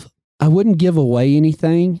self, I wouldn't give away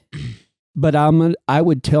anything, but I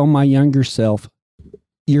would tell my younger self,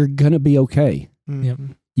 you're going to be okay. Yep.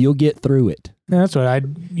 You'll get through it. That's what I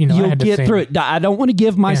You'll had to get say. through it. I don't want to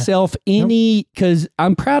give myself any, because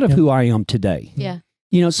I'm proud of who I am today. Yeah.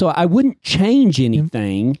 So I wouldn't change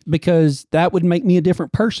anything because that would make me a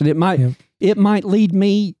different person. It might lead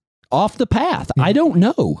me off the path. I don't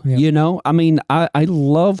know. I mean, I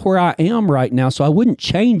love where I am right now, so I wouldn't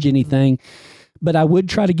change anything, but I would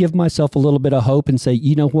try to give myself a little bit of hope and say,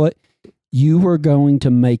 you know what? You are going to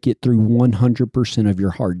make it through 100% of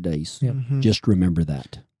your hard days. Yep. Just remember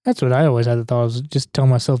that. That's what I always had the thought, was just tell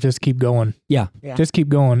myself, just keep going. Yeah. Just keep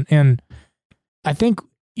going. And I think,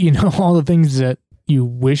 all the things that you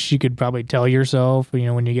wish you could probably tell yourself,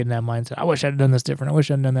 when you get in that mindset, I wish I'd done this different. I wish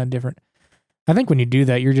I'd done that different. I think when you do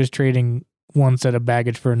that, you're just trading one set of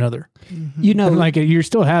baggage for another. And like you're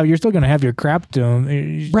still going to have your crap to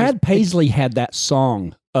them. Brad Paisley had that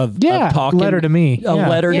song of talking. Letter to me. A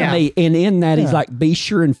letter to me. And in that, he's like, be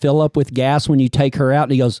sure and fill up with gas when you take her out.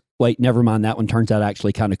 And he goes, wait, never mind. That one turns out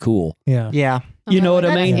actually kind of cool. Yeah. Yeah. You know what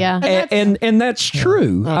I mean? Yeah. And that's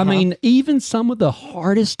true. I mean, even some of the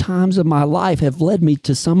hardest times of my life have led me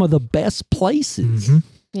to some of the best places. Mm-hmm.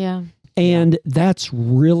 Yeah. And that's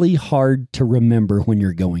really hard to remember when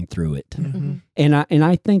you're going through it. Mm-hmm. And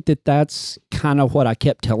I think that's kind of what I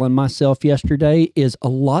kept telling myself yesterday is a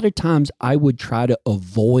lot of times I would try to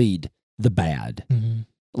avoid the bad. Mm-hmm.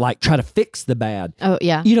 Like try to fix the bad. Oh,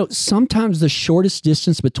 yeah. You know, sometimes the shortest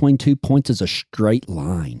distance between 2 points is a straight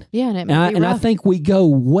line. Yeah. And, it And might be I rough. think we go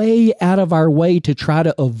way out of our way to try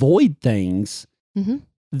to avoid things Mm-hmm.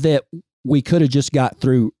 that we could have just got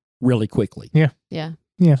through really quickly. Yeah. Yeah,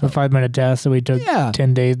 a 5-minute task that we took Yeah.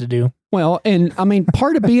 10 days to do. Well, and I mean,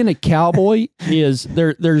 part of being a cowboy is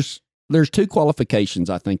there's 2 qualifications,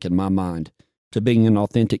 I think, in my mind to being an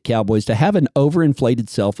authentic cowboy is to have an overinflated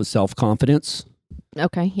self of self-confidence.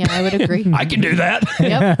 Okay. Yeah, I would agree. I can do that.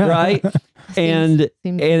 Yep. Right? And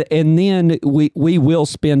then we will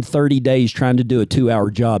spend 30 days trying to do a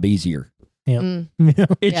 2-hour job easier. Yep. Mm.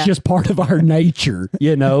 It's Yeah. just part of our nature,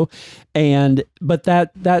 you know? But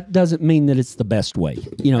that doesn't mean that it's the best way.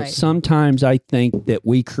 You know, Right. sometimes I think that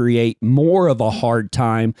we create more of a hard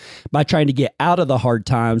time by trying to get out of the hard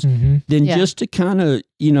times Mm-hmm. than Yeah. just to kind of,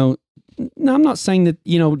 you know, no, I'm not saying that,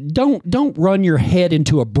 you know, don't run your head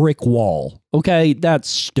into a brick wall. Okay? That's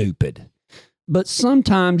stupid. But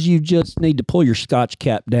sometimes you just need to pull your Scotch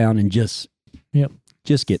cap down and just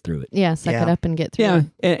get through it. Yeah. Suck Yeah. it up and get through Yeah,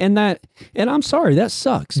 it. and I'm sorry that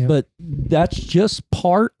sucks, Yeah. but that's just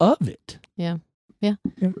part of it. Yeah.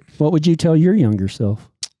 What would you tell your younger self?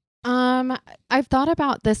 I've thought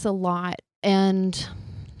about this a lot, and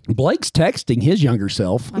Blake's texting his younger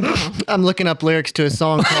self. I don't know. I'm looking up lyrics to a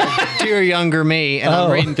song called Dear Younger Me, and Oh.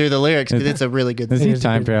 I'm reading through the lyrics because it's a really good Is song. he is a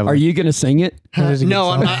time good- traveling? Are you going to sing it? That is a good No,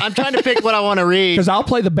 I'm song. not. I'm trying to pick what I want to read. Because I'll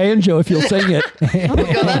play the banjo if you'll sing it. Hey,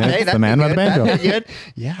 It's the man with the banjo. That'd be good.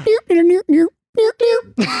 Yeah.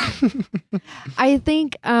 I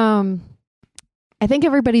think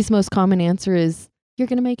everybody's most common answer is you're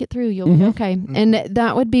going to make it through. You'll be Mhm. okay. And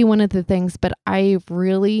that would be one of the things, but I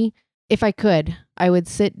really, if I could, I would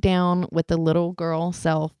sit down with the little girl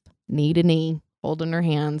self, knee to knee, holding her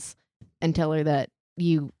hands and tell her that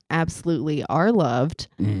you absolutely are loved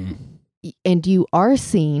and you are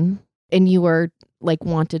seen and you are like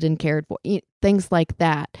wanted and cared for, things like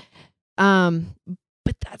that.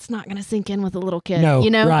 But that's not going to sink in with a little kid, No, you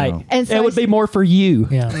know? right. No. And so It would be more for you.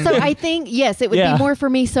 Yeah. so I think, yes, it would Yeah. be more for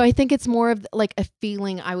me. So I think it's more of like a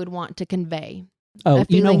feeling I would want to convey. Oh, A you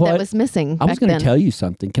feeling know that what? was missing I was back going then. to tell you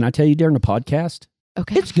something. Can I tell you during the podcast?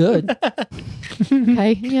 Okay. It's good.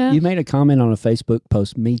 Okay. Yeah. You made a comment on a Facebook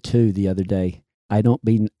post, me too, the other day. I don't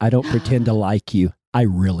pretend to like you. I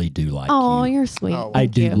really do like Oh, you. you're sweet. Oh. I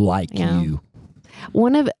Thank do you. like Yeah. you.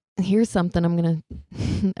 Here's something I'm going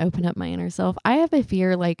to open up my inner self. I have a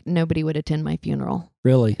fear like nobody would attend my funeral.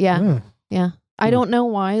 Really? Yeah. Oh. Yeah. I Hmm. don't know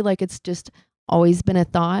why. Like it's just always been a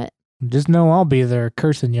thought. Just know I'll be there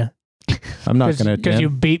cursing you. I'm not going to Because you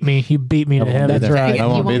attend. beat me. You beat me I to won't be heaven. That's there. right. I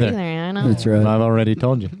won't be there. I know. That's right. I've already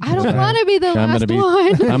told you. I don't Right. want to be the I'm last gonna be-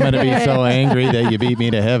 one. I'm going to be so angry that you beat me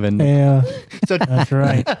to heaven. Yeah, So that's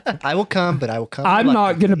right. I will come, but I will come. I'm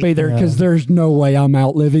not going to be there because Yeah. there's no way I'm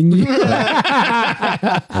outliving you.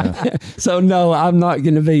 So no, I'm not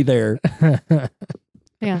going to be there.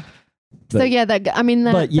 Yeah. So But- yeah, that I mean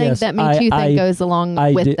that but thing, yes, that Me Too thing goes along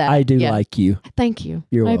with that. I do Yeah. like you. Thank you.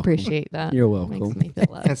 You're I welcome. appreciate that. You're It welcome. makes me feel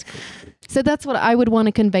loved. That's cool. So that's what I would want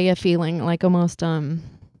to convey, a feeling like almost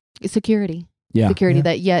security. Yeah. Security Yeah.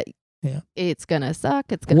 that Yeah. it's gonna suck.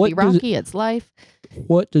 It's gonna What be does it- rocky. It's life.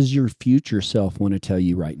 What does your future self want to tell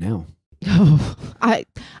you right now? I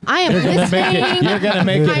am You're going to make it, listening. you're gonna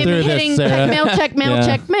make it I'm through hitting this, Sarah. mail check, mail Yeah.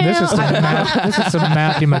 check, mail. This is some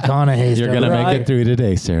Matthew McConaughey You're stuff. going to make Right. it through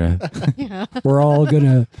today, Sarah. Yeah. We're all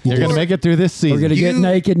gonna You're going to make it through this we're season. gonna get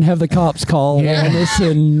naked and have the cops call Yeah. on us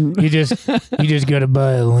and You just got to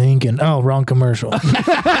buy a Lincoln. Oh, wrong commercial. all right.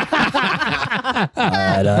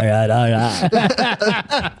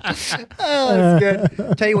 Oh, that's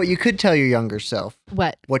good. Tell you what, you could tell your younger self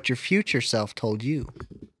What? what your future self told you.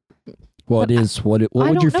 What I would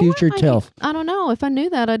don't your know future what tell? I don't know. If I knew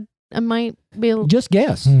that, I might be able. Just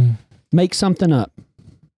guess. Hmm. Make something up.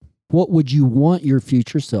 What would you want your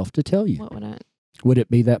future self to tell you? What would I? Would it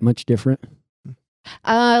be that much different?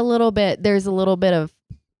 A little bit. There's a little bit of.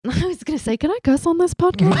 I was gonna say, can I cuss on this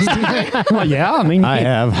podcast? Well, yeah. I mean, I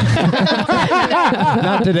have.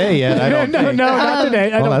 Not today yet. I don't no, think. not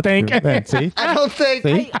today. I Well, don't think. that's good. See? I don't think.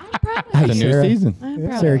 See? I'm proud of Hey, It's a new Sarah. season. I'm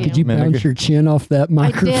proud Sarah, of could you Man, bounce your chin off that I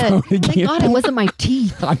microphone did. Thank again? God it wasn't my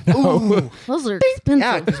teeth. I know. Those are expensive.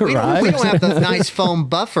 Yeah, 'cause we Right. don't have the nice foam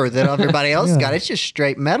buffer that everybody else Yeah. got. It's just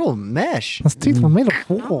straight metal mesh. Those teeth were made of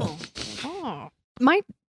wool. Oh. my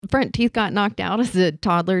front teeth got knocked out as a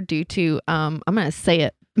toddler due to I'm gonna say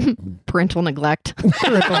it, parental neglect. And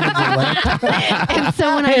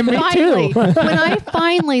so when I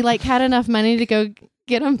finally like had enough money to go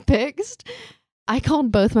get them fixed, I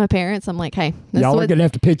called both my parents. I'm like, hey, y'all are gonna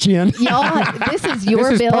have to pitch in. Y'all, this is your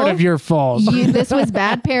this is bill. part of your fault. This was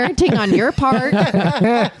bad parenting on your part.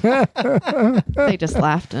 They just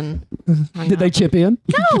laughed and did they chip in?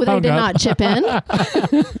 No, they did not chip in.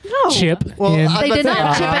 No. Chip. Well, in. They did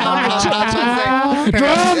not chip in on the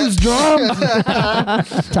chip.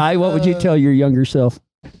 Drums. Ty, what would you tell your younger self?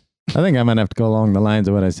 I think I'm gonna have to go along the lines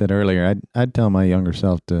of what I said earlier. I'd tell my younger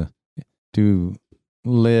self to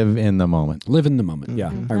live in the moment. Live in the moment. Yeah,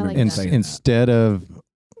 Mhm. I remember I like you that. saying Instead of,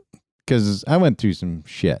 because I went through some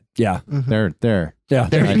shit. Yeah, There. yeah.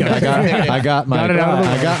 There you go. I got my Got it out of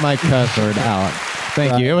the way. I got my cuss word out.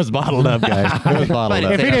 Thank you. It was bottled up, guys. It was bottled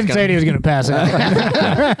If up. he didn't say it, he was going to pass it.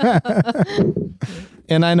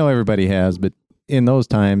 And I know everybody has, but in those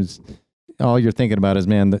times, all you're thinking about is,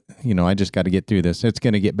 man, I just got to get through this. It's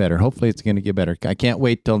going to get better. Hopefully it's going to get better. I can't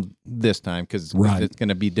wait till this time because Right. it's going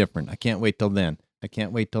to be different. I can't wait till then.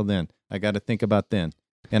 I got to think about then.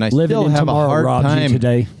 And I Living still in have a tomorrow hard robs you time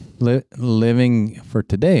today. living for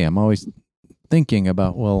today. I'm always thinking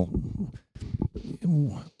about, well,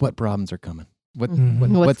 what problems are coming? What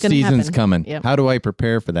What's what gonna season's happen? coming? Yep. How do I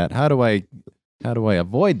prepare for that? How do I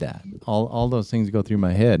avoid that? All those things go through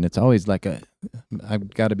my head, and it's always like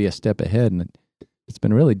I've got to be a step ahead, and it's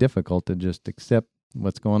been really difficult to just accept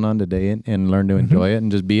what's going on today and learn to enjoy it and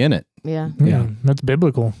just be in it. Yeah. Yeah, that's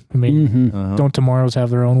biblical. I mean, Mhm. Uh-huh. don't tomorrows have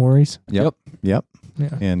their own worries? Yep. Yeah.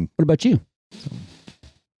 And What about you?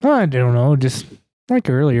 I don't know. Just like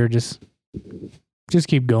earlier, just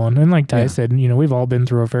keep going. And like Ty Yeah. said, we've all been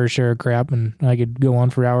through a fair share of crap, and I could go on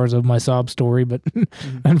for hours of my sob story, but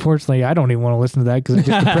unfortunately, I don't even want to listen to that because it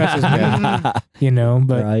just depresses me.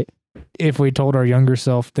 But right. if we told our younger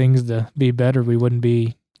self things to be better, we wouldn't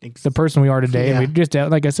be the person we are today. Yeah. And we just,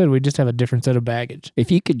 like I said, we just have a different set of baggage. If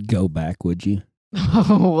you could go back, would you?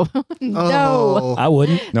 Oh, no. Oh. I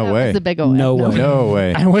wouldn't. no That way. was a big old No way. No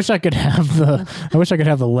way. I wish I could have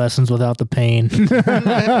the lessons without the pain.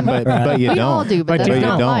 But you We all don't. do, but But that's you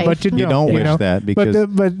not don't. life. But You don't wish that because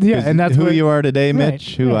and that's who what, you are today, Right,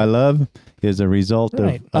 Mitch, who right. I love, is a result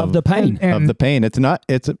Right. Of the pain. of the pain. It's not.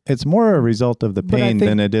 It's more a result of the But I pain think-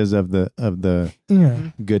 than it is of the yeah.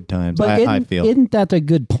 good times. But I feel. isn't that a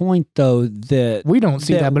good point, though, that We don't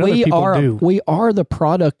see that, but other people do. we are the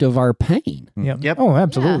product of our pain. Yep. Oh,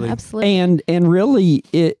 absolutely. Yeah, absolutely. And really,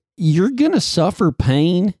 you're going to suffer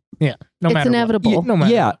pain. No It's matter inevitable. What. No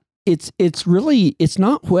matter Yeah. what. It's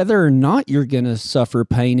not whether or not you're going to suffer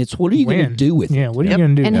pain. It's what are you going to When. do with it? Yeah, what are Yep. you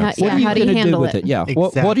going to do? And next? how- What are you how do you going to do handle with it? it? Yeah.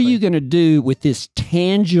 What are Exactly. you going to do with this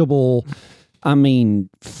tangible,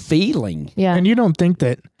 feeling? Yeah. And you don't think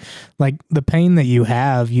that, like, the pain that you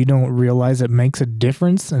have, you don't realize it makes a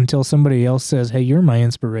difference until somebody else says, hey, you're my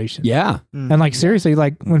inspiration. Yeah. And, like, seriously,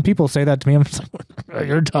 like, when people say that to me, I'm just like, what are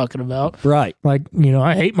you talking about? Right. Like,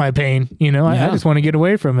 I hate my pain. I Yeah. just want to get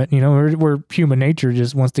away from it. We're human nature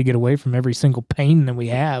just wants to get away from every single pain that we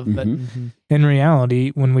have. But Mhm. in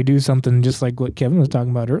reality, when we do something just like what Kevin was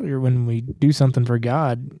talking about earlier, when we do something for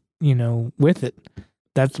God, with it,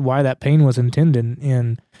 that's why that pain was intended.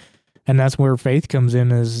 And that's where faith comes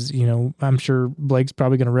in is, I'm sure Blake's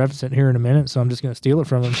probably going to reference it here in a minute, so I'm just going to steal it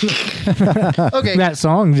from him. Okay. That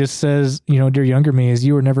song just says, dear younger me, is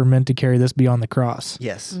you were never meant to carry this beyond the cross.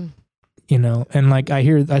 Yes. And like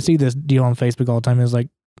I see this deal on Facebook all the time is like,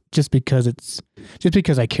 just because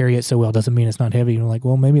I carry it so well doesn't mean it's not heavy. You're like,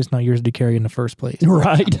 well, maybe it's not yours to carry in the first place.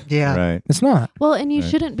 Right. Yeah. Right. It's not. Well, and you Right.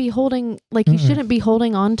 shouldn't be holding you shouldn't be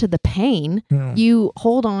holding on to the pain. No. You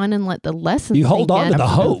hold on and let the lessons. You hold sink on in. to the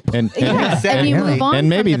hope. And Yeah, and you Exactly. move on. and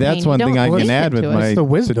maybe from the that's pain. one You thing don't I can stick add with to it. my It's the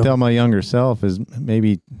wisdom. to tell my younger self is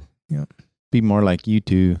maybe Yeah. be more like you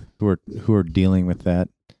two who are dealing with that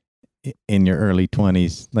in your early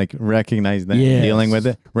 20s, like recognize that Yes. dealing with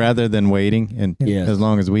it rather than waiting and Yes. as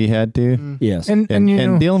long as we had to Mm. Yes. And and you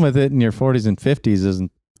know, dealing with it in your 40s and 50s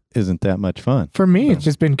isn't that much fun. for me, it's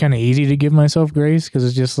just been kind of easy to give myself grace because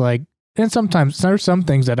it's just like, and sometimes there's some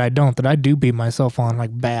things that I do beat myself on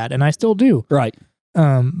like bad, and I still do. Right.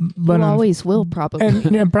 But You always will probably.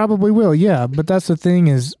 and probably will, yeah. But that's the thing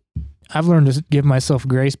is, I've learned to give myself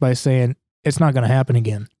grace by saying it's not going to happen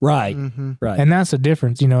again, Right. Mm-hmm. Right. and that's the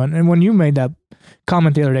difference, And when you made that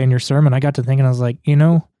comment the other day in your sermon, I got to thinking, I was like,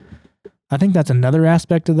 I think that's another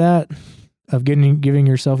aspect of that, of giving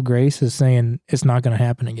yourself grace, is saying it's not going to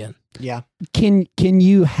happen again. Yeah. Can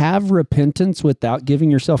you have repentance without giving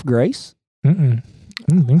yourself grace? I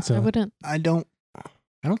don't think so. I wouldn't. I don't.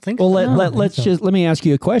 I don't think Well, so. let me ask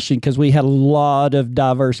you a question, because we had a lot of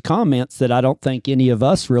diverse comments that I don't think any of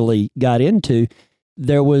us really got into.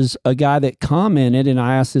 There was a guy that commented, and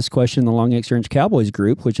I asked this question in the Long X Ranch Cowboys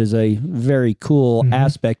group, which is a very cool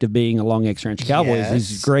aspect of being a Long X Ranch Cowboys. Yes.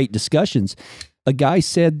 These great discussions. A guy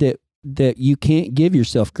said that you can't give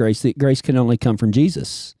yourself grace, that grace can only come from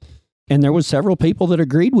Jesus. And there was several people that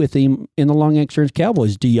agreed with him in the Long X Ranch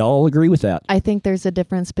Cowboys. Do y'all agree with that? I think there's a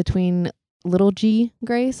difference between little G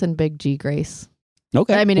grace and big G grace.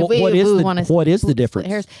 Okay. I mean, Well, what is the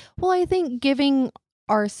difference? Well, I think giving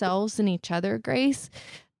ourselves and each other grace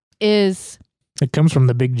is It comes from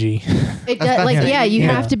the big G. it does, like you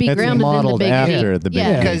have to be It's grounded in the modeled big after G. the big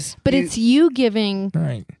Yeah. G. Because But it's you giving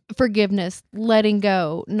Right. forgiveness, letting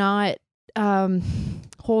go, not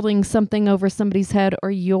holding something over somebody's head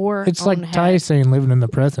or your It's own like head. Ty saying living in the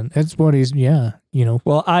present. It's what he's,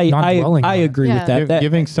 Well, Not dwelling I on it. agree Yeah. with that. That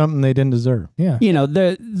Giving something they didn't deserve. yeah. you know,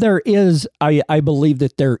 there is, I believe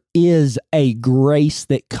that there is a grace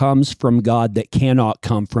that comes from God that cannot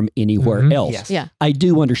come from anywhere Mhm. else. Yes. Yeah. I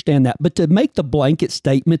do understand that. But to make the blanket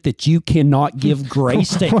statement that you cannot give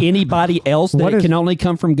grace to anybody else, that What it is- can only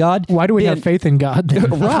come from God. Why do we then- have faith in God? then?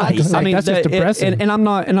 Right. Like, I mean, that's just depressing. and I'm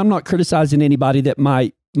not criticizing anybody that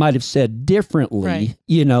might have said differently, Right.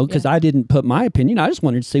 you know, because I didn't put my opinion. I just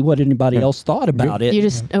wanted to see what anybody else thought about it. You're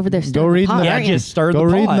just over there. Go stirring the read pot, the- yeah, aren't you? just stir Go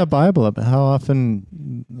the read pot. in the Bible about how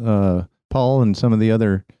often Paul and some of the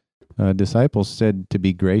other disciples said to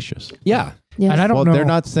be gracious. Yeah. Yes. And I don't Well, know. they're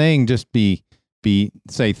not saying just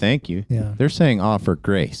say thank you. Yeah. They're saying offer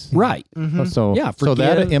grace. Right. Mhm. So Yeah, so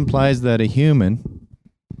that forgive. implies that a human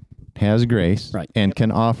has grace Right. and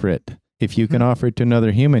can offer it. If you can offer it to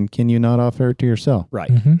another human, can you not offer it to yourself?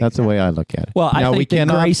 Right. Mhm. That's the way I look at it. Well, I Now, think that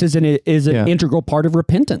grace is an Yeah. integral part of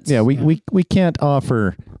repentance. Yeah, we can't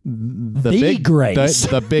offer the The big grace.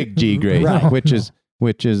 the big G grace, Right.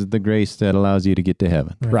 which is the grace that allows you to get to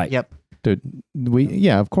heaven. Right. Yep.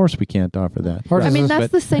 Of course we can't offer that. Ours I is mean, a- that's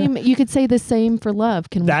but- the same. You could say the same for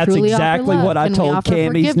love. Can we That's truly exactly offer love? what I Can we told offer Cammy's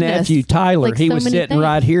forgiveness? nephew, Tyler. Like he so was many sitting things.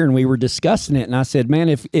 right here and we were discussing it. And I said, man,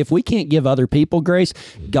 if we can't give other people grace,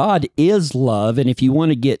 God is love. And if you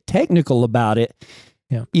want to get technical about it,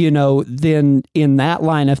 Yeah. you know, then in that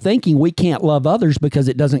line of thinking, we can't love others because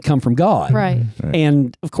it doesn't come from God. Right.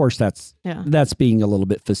 And of course, that's Yeah. being a little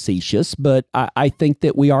bit facetious, but I think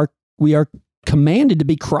that we are commanded to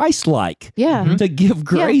be Christ-like, Yeah. to give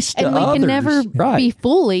grace Yeah. to And we others. can never right. be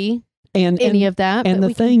fully and any of that. And but the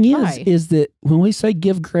we can thing try. is that when we say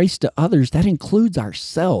give grace to others, that includes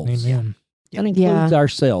ourselves. Amen. That includes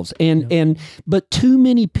ourselves. And but too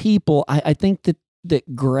many people, I think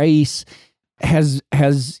that grace has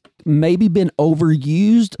maybe been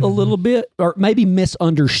overused a little bit, or maybe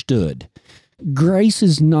misunderstood. Grace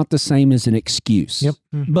is not the same as an excuse. Yep.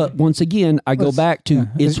 But once again, I go Let's- back to yeah.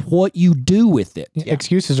 it's what you do with it.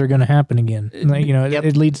 Excuses are going to happen again. Like, Yep.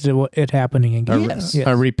 it leads to it happening again. Yes. Yes.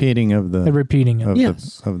 A repeating of The the repeating of it.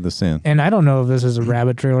 Yes. of the sin. And I don't know if this is a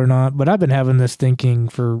rabbit trail or not, but I've been having this thinking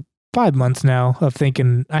for 5 months now of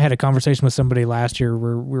thinking. I had a conversation with somebody last year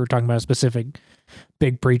where we were talking about a specific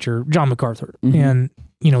big preacher, John MacArthur. Mhm. And,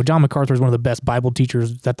 John MacArthur is one of the best Bible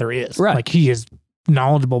teachers that there is. Right. Like, he is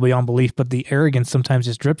knowledgeable beyond belief, but the arrogance sometimes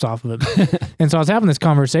just drips off of him. And so I was having this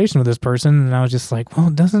conversation with this person, and I was just like, well,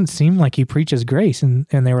 it doesn't seem like he preaches grace. And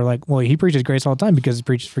they were like, well, he preaches grace all the time because he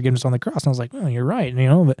preaches forgiveness on the cross. And I was like, well, you're right.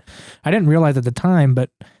 But I didn't realize at the time,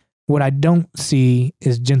 but what I don't see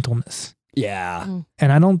is gentleness. Yeah.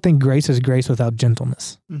 And I don't think grace is grace without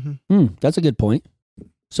gentleness. That's a good point.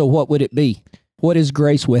 So what would it be? What is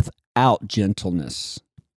grace without gentleness?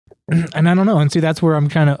 And I don't know. And see, that's where I'm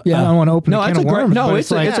kind of, I don't want to open a can of worms.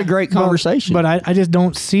 but it's a great conversation. But I just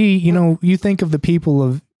don't see, you think of the people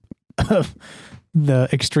of the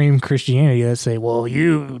extreme Christianity that say, well,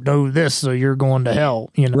 you know this, so you're going to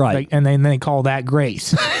hell, Right. like, and then they call that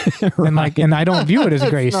grace. And and I don't view it as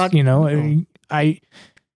grace, not-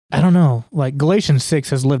 I don't know. Like Galatians 6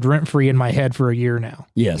 has lived rent free in my head for a year now.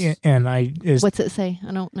 yes. And What's it say?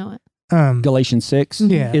 I don't know it. Galatians 6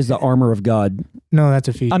 Yeah. is the armor of God. no, that's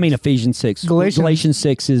Ephesians. I mean, Ephesians 6. Galatians-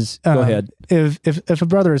 6 is, go ahead. If a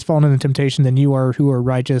brother has fallen into temptation, then you who are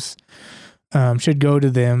righteous should go to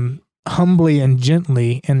them humbly and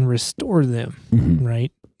gently and restore them, Mhm.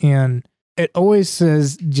 right? And it always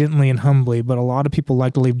says gently and humbly, but a lot of people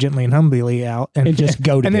like to leave gently and humbly out And just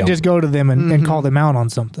go to and them. then just go to them and Mhm. call them out on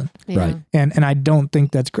something. Yeah. Right. And I don't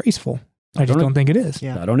think that's graceful. I just don't think it is.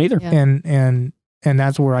 Yeah. I don't either. Yeah. And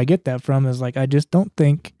that's where I get that from, is like, I just don't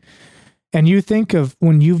think. And you think of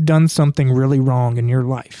when you've done something really wrong in your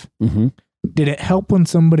life, Mm-hmm. Did it help when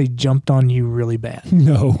somebody jumped on you really bad?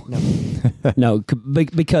 No.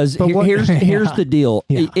 Because here's the deal.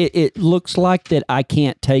 Yeah. It looks like that I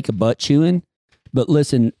can't take a butt chewing, but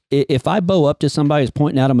listen, if I bow up to somebody who's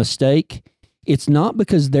pointing out a mistake, it's not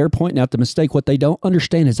because they're pointing out the mistake. What they don't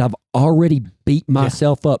understand is I've already beat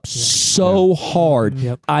myself up so hard.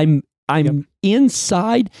 Yep. I'm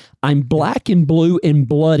inside, I'm black and blue and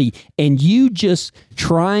bloody, and you just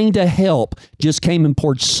trying to help just came and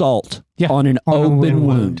poured salt on an open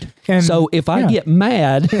wound. And so if I get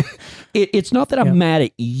mad, it's not that I'm mad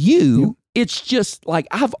at you. It's just like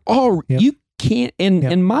I've already, you can't,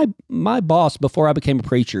 and my boss, before I became a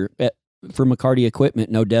preacher for McCarty Equipment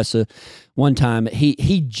in Odessa, one time,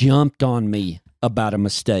 he jumped on me about a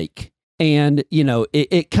mistake. And,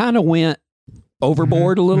 it kind of went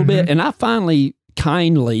overboard a little bit. And I finally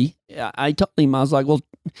kindly, I told him, I was like, well,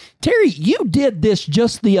 Terry, you did this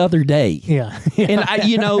just the other day. Yeah. And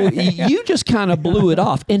you just kind of blew it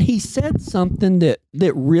off. And he said something that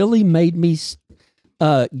really made me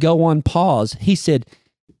go on pause. He said,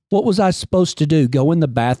 what was I supposed to do? Go in the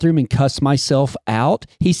bathroom and cuss myself out?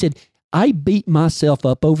 He said, I beat myself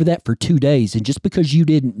up over that for 2 days. And just because you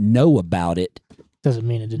didn't know about it doesn't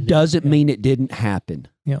mean it didn't. Mean it didn't happen.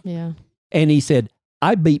 Yeah. And he said,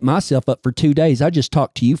 I beat myself up for 2 days. I just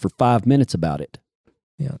talked to you for 5 minutes about it.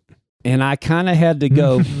 Yeah. And I kind of had to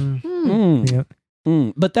go,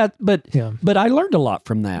 But I learned a lot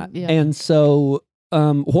from that. Yeah. And so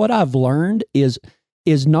what I've learned is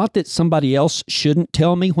not that somebody else shouldn't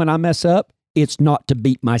tell me when I mess up. It's not to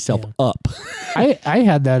beat myself up. I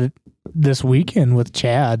had that this weekend with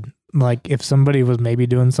Chad. Like if somebody was maybe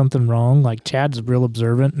doing something wrong, like Chad's real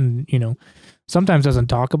observant and, sometimes doesn't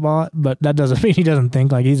talk about, but that doesn't mean he doesn't think.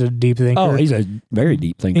 Like he's a deep thinker. Oh, he's a very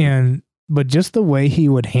deep thinker. But just the way he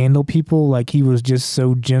would handle people, like he was just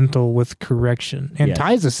so gentle with correction. And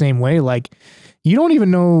Ty's the same way. Like you don't even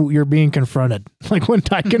know you're being confronted. Like when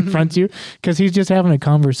Ty confronts you, because he's just having a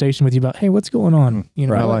conversation with you about, hey, what's going on?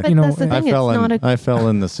 I fell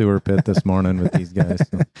in the sewer pit this morning with these guys.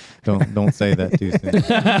 So don't say that too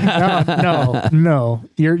soon. No.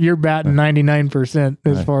 You're batting 99%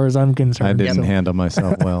 as far as I'm concerned. I didn't handle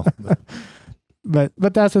myself well. But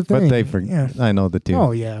that's the thing. But they forget. I know the two.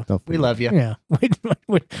 Oh yeah, we love you. Yeah,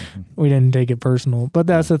 we didn't take it personal. But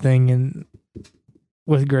that's the thing, and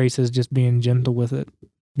with grace is just being gentle with it,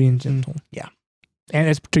 being gentle. Yeah, and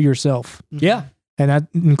it's to yourself. Yeah, and that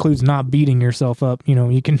includes not beating yourself up.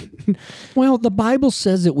 You can. Well, the Bible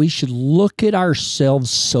says that we should look at ourselves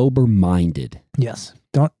sober-minded. Yes,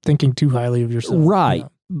 don't thinking too highly of yourself. Right,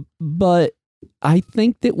 but I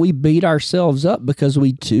think that we beat ourselves up because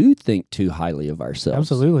we do think too highly of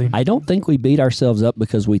ourselves. Absolutely. I don't think we beat ourselves up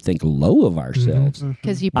because we think low of ourselves.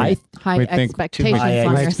 Because you put high expectations on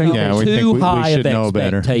yourself. Yeah, we think we should know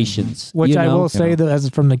better. Which I will say that as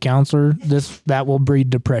from the counselor, that will breed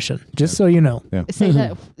depression. Just so you know. Yeah. Say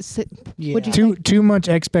that. Too much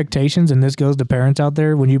expectations, and this goes to parents out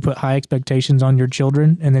there. When you put high expectations on your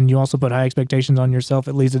children, and then you also put high expectations on yourself,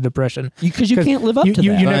 it leads to depression. Because you can't live up to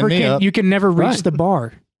that. You can never reach the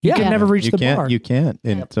bar. You can never reach the bar. You can't.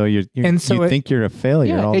 And so you think you're a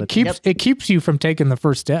failure all the time. It keeps you from taking the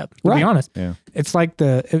first step, to be honest. Yeah. It's like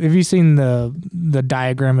have you seen the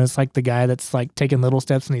diagram? It's like the guy that's like taking little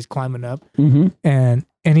steps and he's climbing up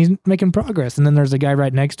and he's making progress. And then there's a guy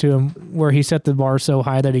right next to him where he set the bar so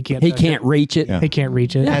high that he can't reach it. Yeah. He can't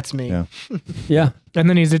reach it. That's me. Yeah. And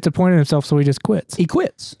then he's disappointed in himself, so he just quits. He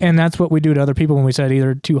quits. And that's what we do to other people when we set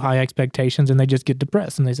either too high expectations and they just get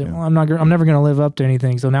depressed and they say, well, I'm never going to live up to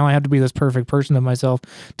anything. So now I have to be this perfect person of myself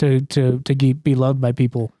to be loved by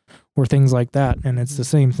people or things like that. And it's the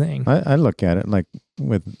same thing. I look at it like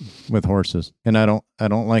with horses, and I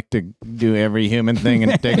don't like to do every human thing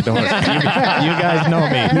and take the horse. You guys know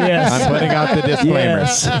me. Yes. I'm putting out the disclaimer.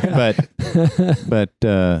 Yes. But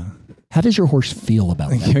how does your horse feel about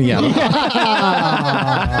that?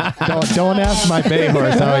 Don't ask my bay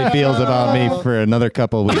horse how he feels about me for another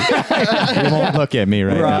couple of weeks. He won't look at me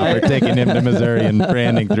right now. We're taking him to Missouri and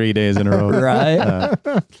branding 3 days in a row. Right.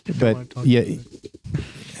 But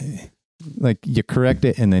like you correct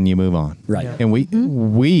it and then you move on. Right. And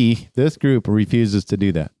this group refuses to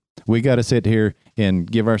do that. We got to sit here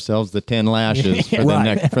and give ourselves the 10 lashes for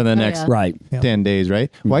the next 10 days,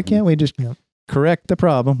 right? Why can't we just correct the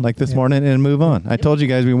problem like this morning and move on? I told you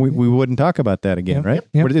guys we wouldn't talk about that again, right?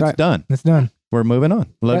 It's done. It's done. We're moving on.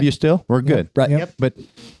 Love you still. We're good. Right. Yep. But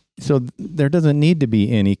so there doesn't need to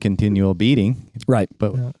be any continual beating. Right.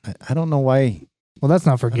 But I don't know why. Well, that's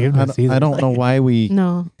not forgiveness either. I don't know why we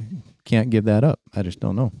No. can't give that up. I just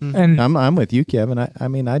don't know. And I'm with you, Kevin. I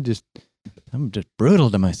mean, I'm just brutal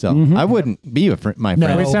to myself. Mhm. I wouldn't be my No,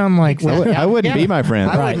 friend. we sound like I wouldn't be my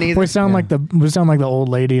friend. I wouldn't either. we sound like the old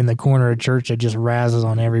lady in the corner of church that just razzes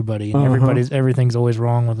on everybody. And everything's always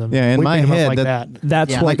wrong with them. Yeah, in We my beat 'em up head, like that-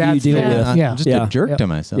 That's Yeah, what like you deal that's- with. I'm Yeah. just Yeah. a jerk Yeah. to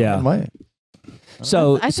myself. Yeah. Why?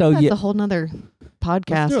 So I think so that's yeah, a whole nother podcast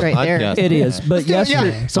Let's do a right there. podcast. it is. But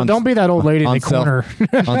yesterday, So don't be that old lady in on the corner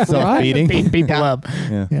on self-beating. beating people Yeah. up.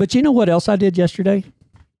 Yeah. but you know what else I did yesterday?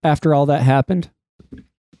 After all that happened,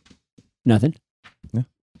 nothing.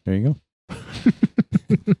 There you go.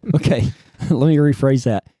 Okay, let me rephrase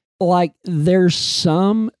that. Like, there's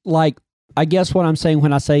some, like, I guess what I'm saying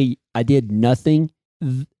when I say I did nothing,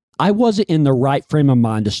 I wasn't in the right frame of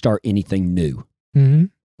mind to start anything new Mm-hmm.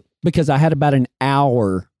 because I had about an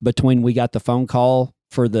hour between we got the phone call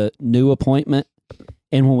for the new appointment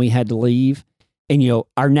and when we had to leave. And, you know,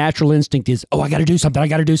 our natural instinct is, oh, I got to do something. I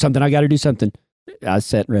got to do something. I got to do something. I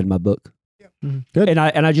sat and read my book. Good. And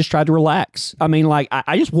I just tried to relax. I mean, like,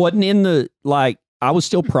 I just wasn't in the, like, I was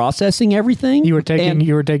still processing everything. You were taking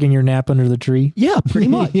your nap under the tree. Yeah, pretty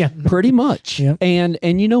much. Yeah. Pretty much. Yep. And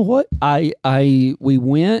you know what? We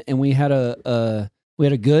went and we had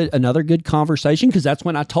another good conversation because that's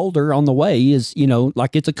when I told her on the way is, you know,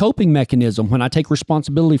 like it's a coping mechanism when I take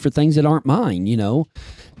responsibility for things that aren't mine, you know.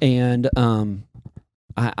 And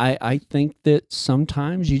I think that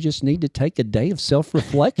sometimes you just need to take a day of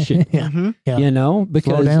self-reflection. Yeah. Mhm. Yeah. You know,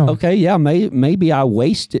 because down. okay, yeah, maybe I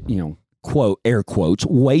wasted, you know, quote air quotes,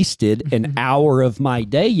 wasted an hour of my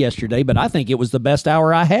day yesterday, but I think it was the best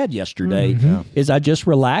hour I had yesterday. Mhm. Is I just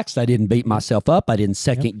relaxed. I didn't beat myself up. I didn't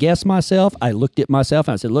second guess myself. I looked at myself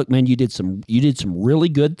and I said, "Look, man, you did some really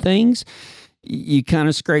good things. You kind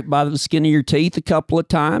of scraped by the skin of your teeth a couple of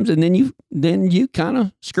times, and then you kind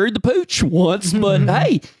of screwed the pooch once. But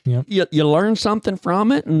hey, Yep. you learned something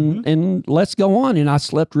from it, and let's go on. And I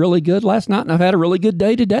slept really good last night, and I've had a really good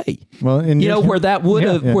day today. Well, and You know where that would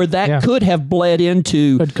have, Yeah. where that Yeah. could have bled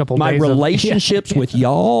into Good couple my days of- relationships with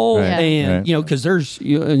y'all, Right. and Right. you know, because there's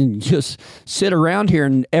and just sit around here,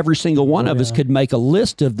 and every single one of us could make a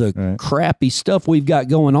list of the Right. crappy stuff we've got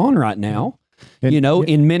going on right now. And- You know,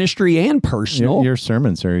 in ministry and personal. your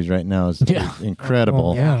sermon series right now is Yeah.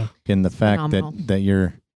 incredible Yeah. in the fact Phenomenal. that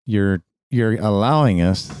you're allowing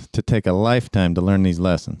us to take a lifetime to learn these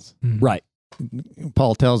lessons. Right.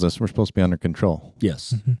 Paul tells us we're supposed to be under control.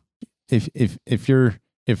 Yes.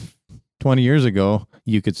 If 20 years ago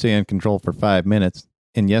you could stay in control for 5 minutes,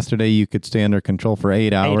 and yesterday you could stay under control for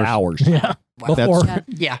 8 hours. 8 hours. Yeah. Before,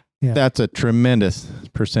 Yeah. Yeah. That's a tremendous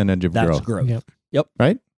percentage of that's growth. growth. Yep. Yep.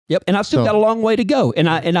 Right? Yep. And I've still So- got a long way to go. And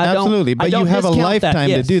I Absolutely, don't. but I don't you have a discount that. lifetime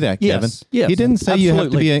Yes. to do that, Kevin. Yes. Yes. He didn't say you have to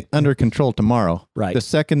Absolutely. be under control tomorrow. Right. The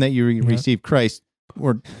second that you receive Christ,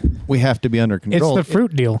 we have to be under It's control. the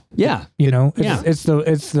fruit deal. Yeah. You know, Yeah. it's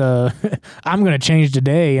the I'm going to change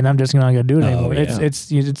today and I'm just not going to do it anymore. yeah. It's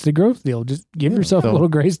the growth deal. Just give yourself so- a little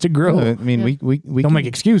grace to grow. I mean, we Don't can- make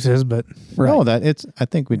excuses, but No, I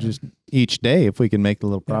think we just each day, if we can make a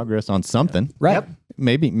little progress on something, Right. Yep.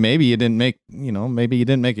 maybe you didn't make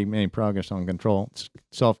any progress on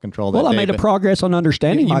self-control. Well, I made a progress on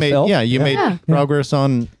understanding you myself. you made Yeah. progress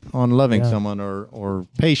on loving Yeah. someone or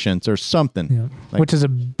patience or something. yeah. Like- Which is a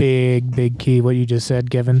big key. What you just said,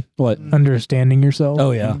 Kevin. What? Understanding yourself.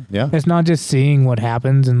 Oh yeah. Yeah. It's not just seeing what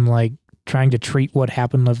happens and like trying to treat what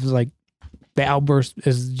happened. Of like the outburst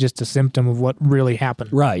is just a symptom of what really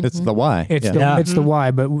happened. Right. It's the why. It's yeah. the Yeah. it's the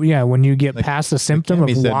why. But yeah, when you get Like- past the symptom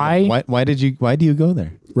Tammy of said, why, why do you go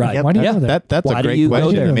there? Right. Yep. why do you Yeah. go there? That's Why a do great you go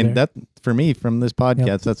question. there? I mean, that for me from this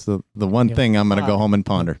podcast, that's the one Yep. thing I'm going to go home and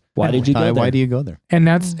ponder. Why did you go there? Why do you go there? And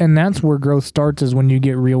that's where growth starts is when you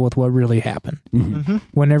get real with what really happened. Mhm.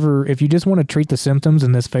 Whenever if you just want to treat the symptoms,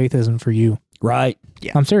 then this faith isn't for you. Right.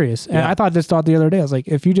 I'm serious. And Yeah. I thought this thought the other day. I was like,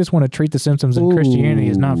 if you just want to treat the symptoms, then Christianity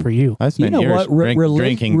is not for you. I spent You know years what?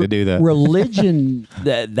 drinking to do that. Religion.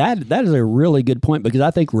 that is a really good point because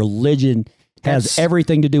I think religion has That's-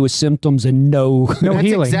 everything to do with symptoms and no No That's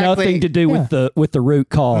healing. exactly- nothing to do Yeah. with the root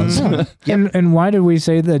cause. Yeah. And why do we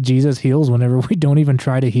say that Jesus heals whenever we don't even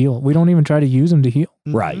try to heal? We don't even try to use him to heal.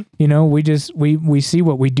 Right. You know, we just we see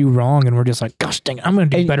what we do wrong and we're just like, gosh dang it, I'm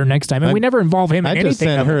going to do And- better next time. And I- we never involve him in I anything. just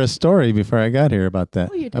sent of her it. a story before I got here about that.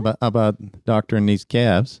 Oh, you did? About doctoring these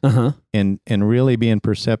calves Uh-huh. and really being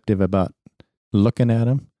perceptive about looking at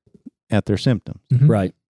them, at their symptoms, Mhm.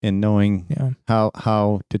 Right. and knowing Yeah.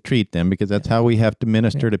 how to treat them, because that's how we have to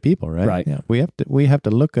minister to people, right? Right. Yeah. We have to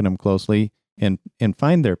look at them closely and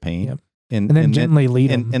find their pain, Yep. and And then gently lead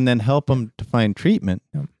them. and then help them to find treatment.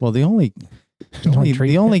 Yep. Well, the only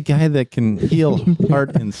guy that can heal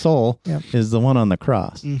heart and soul Yep. is the one on the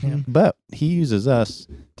cross. Mhm. But he uses us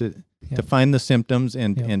to to find the symptoms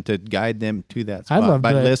and Yeah. and to guide them to that I spot love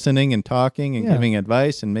by that. listening and talking and Yeah. giving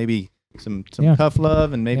advice and maybe some Yeah. tough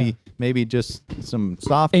love and maybe just some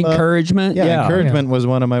soft love. Encouragement. Yeah, encouragement was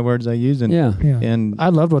one of my words I used. And, Yeah. Yeah. and I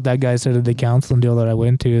loved what that guy said at the counseling deal that I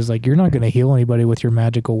went to. Is like, you're not going to heal anybody with your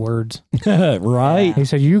magical words. Right. He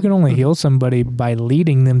said you can only heal somebody by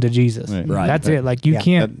leading them to Jesus. Right. That's it. Like you Yeah.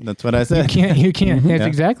 can't. that's what I You said. can't. You can't. That's Yeah.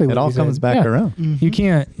 exactly what It all he said. comes back Yeah. around. You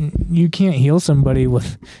can't. You can't heal somebody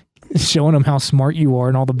with showing them how smart you are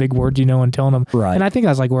and all the big words you know and telling them. Right. And I think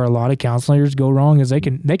that's like where a lot of counselors go wrong is they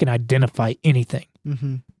can identify anything,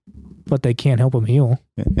 Mm-hmm. but they can't help them heal.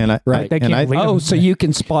 And I Right. They and can't I lead Oh, them. so you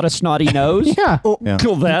can spot a snotty nose? Yeah. Yeah.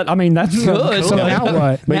 Cool. That's good. So now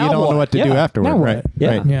what? But Now you don't what? know what to do Yeah. afterward, Now what? right?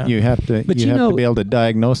 Yeah. Right. Yeah. You have to. But you you have know- to be able to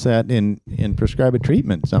diagnose that and prescribe a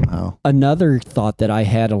treatment somehow. Another thought that I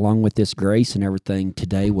had along with this grace and everything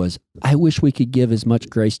today was I wish we could give as much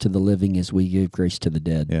grace to the living as we give grace to the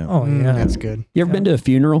dead. Yeah. Oh yeah. That's good. You ever been to a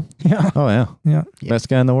funeral? Yeah. Oh yeah. Yeah. Best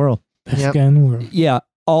guy in the world. Best Yep. guy in the world. Yeah.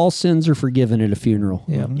 All sins are forgiven at a funeral.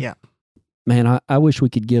 Yeah. Mhm. Man, I wish we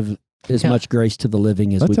could give as much grace to the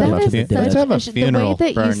living as Let's we have, give a, to the That is let's dead. have a the way funeral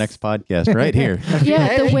that for you our s- next podcast right here.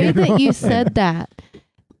 Yeah, the way that you said that,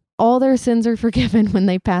 all their sins are forgiven when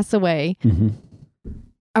they pass away. Mhm.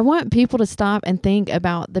 I want people to stop and think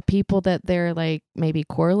about the people that they're like maybe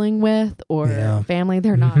quarreling with or Yeah. family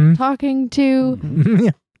they're not Mhm. talking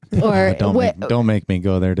to Yeah. or Don't make me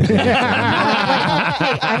go there today.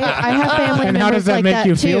 Hey, I have family And members how does that like make that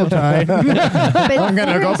you too. feel, Ty? But I'm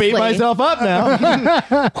gonna go beat seriously, myself up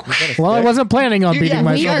now. Well, I wasn't planning on beating Yeah, we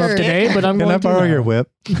myself are- up today, but I'm Can I going to. borrow now. your whip?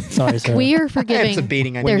 Sorry, Sarah. We are It's a forgiving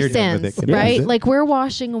beating. I When their you're done with sins, it, can I right? use it? Like we're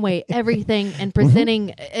washing away everything and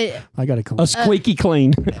presenting I got to A squeaky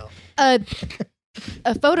clean. a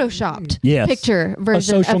photoshopped Yes. picture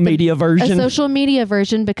version, A social of the- media a version. social media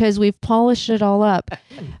version because we've polished it all up.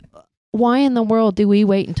 Why in the world do we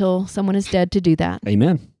wait until someone is dead to do that?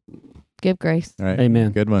 Amen. Give grace. All right.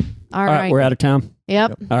 Amen. Good one. All All right. right. We're out of time.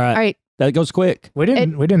 Yep. All right. All right. That goes quick. We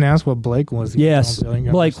didn't ask what Blake was. Yes.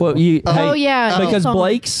 Blake, what you. Oh, hey, yeah. Because Song.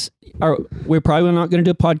 Blake's. We're probably not going to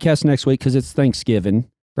do a podcast next week because it's Thanksgiving,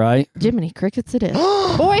 right? Jiminy Crickets it is.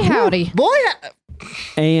 Boy, howdy. Boy,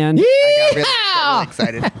 And I got really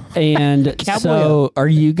excited. and so, are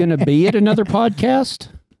you going to be at another podcast?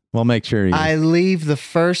 We'll make sure you. I leave the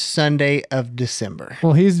first Sunday of December.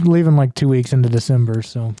 Well, he's leaving like 2 weeks into December,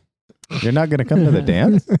 so You're not going to come to the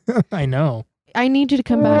dance? I know. I need you to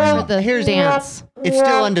come back for the here's- dance. It's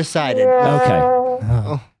still undecided. Okay.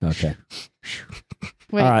 Oh. Okay.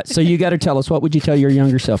 Wait. All right. So you got to tell us, what would you tell your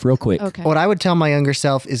younger self real quick? Okay. What I would tell my younger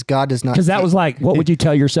self is God does not. Because that was like, what would you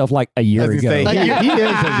tell yourself like a year I was ago? gonna say, he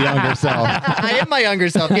is his younger self. I am my younger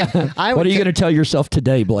self. Yeah. What are you going to tell yourself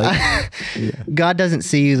today, Blake? God doesn't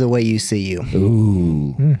see you the way you see you.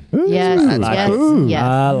 Ooh. Yes. like Yes. it. Yes.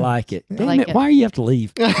 I like it. Damn like it. it. Why do you have to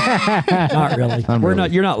leave? Not really. I'm We're really-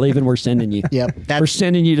 not. You're not leaving. We're sending you. Yep. We're That's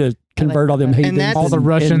sending you to convert all them heathens. that's- All the in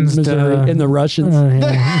Russians to- Missouri, and the Russians.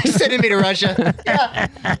 Yeah. sending me to Russia. Yeah.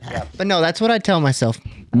 But no, that's what I tell myself.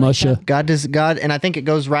 Musha. God, and I think it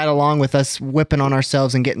goes right along with us whipping on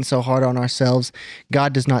ourselves and getting so hard on ourselves.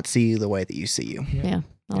 God does not see you the way that you see you. Yeah.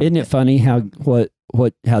 Isn't it funny how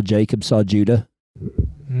how Jacob saw Judah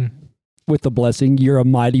Mm. with the blessing? You're a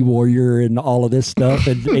mighty warrior and all of this stuff,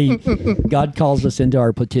 and God calls us into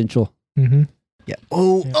our potential. Mhm. Yeah.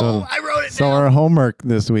 Oh, So- I wrote it So down. our homework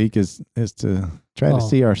this week is to try to Oh.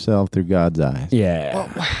 see ourselves through God's eyes. Yeah.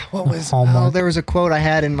 What was? Hallmark. Oh, there was a quote I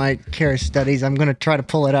had in my Charis studies. I'm going to try to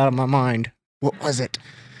pull it out of my mind. What was it?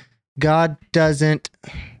 God doesn't.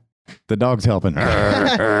 The dog's helping.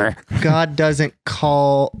 God doesn't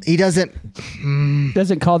call. He doesn't.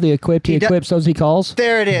 Doesn't call the equipped. He He do- equips those he calls.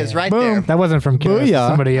 There it is, right there. That wasn't from Kara, Booyah.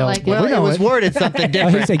 somebody I else. like it. Well, We it know was worded something Oh, he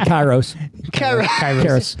different. said Kairos.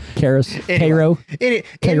 Kairos. Karis. Anyway.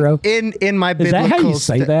 Cairo. Cairo. In my Is biblical. that how you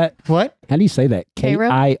say that? What? How do you say that?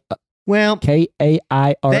 Cairo? Well,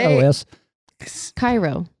 Kairos.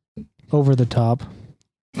 Cairo. Over the top.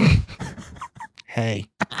 hey.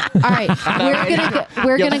 All right.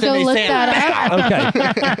 We're gonna go Yosemite look Sam. that up.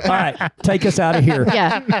 Okay. All right. Take us out of here.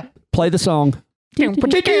 Yeah. Play the song. I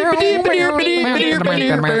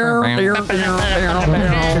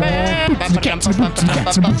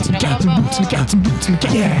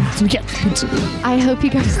hope you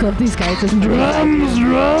guys love these guys.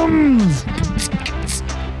 Drums.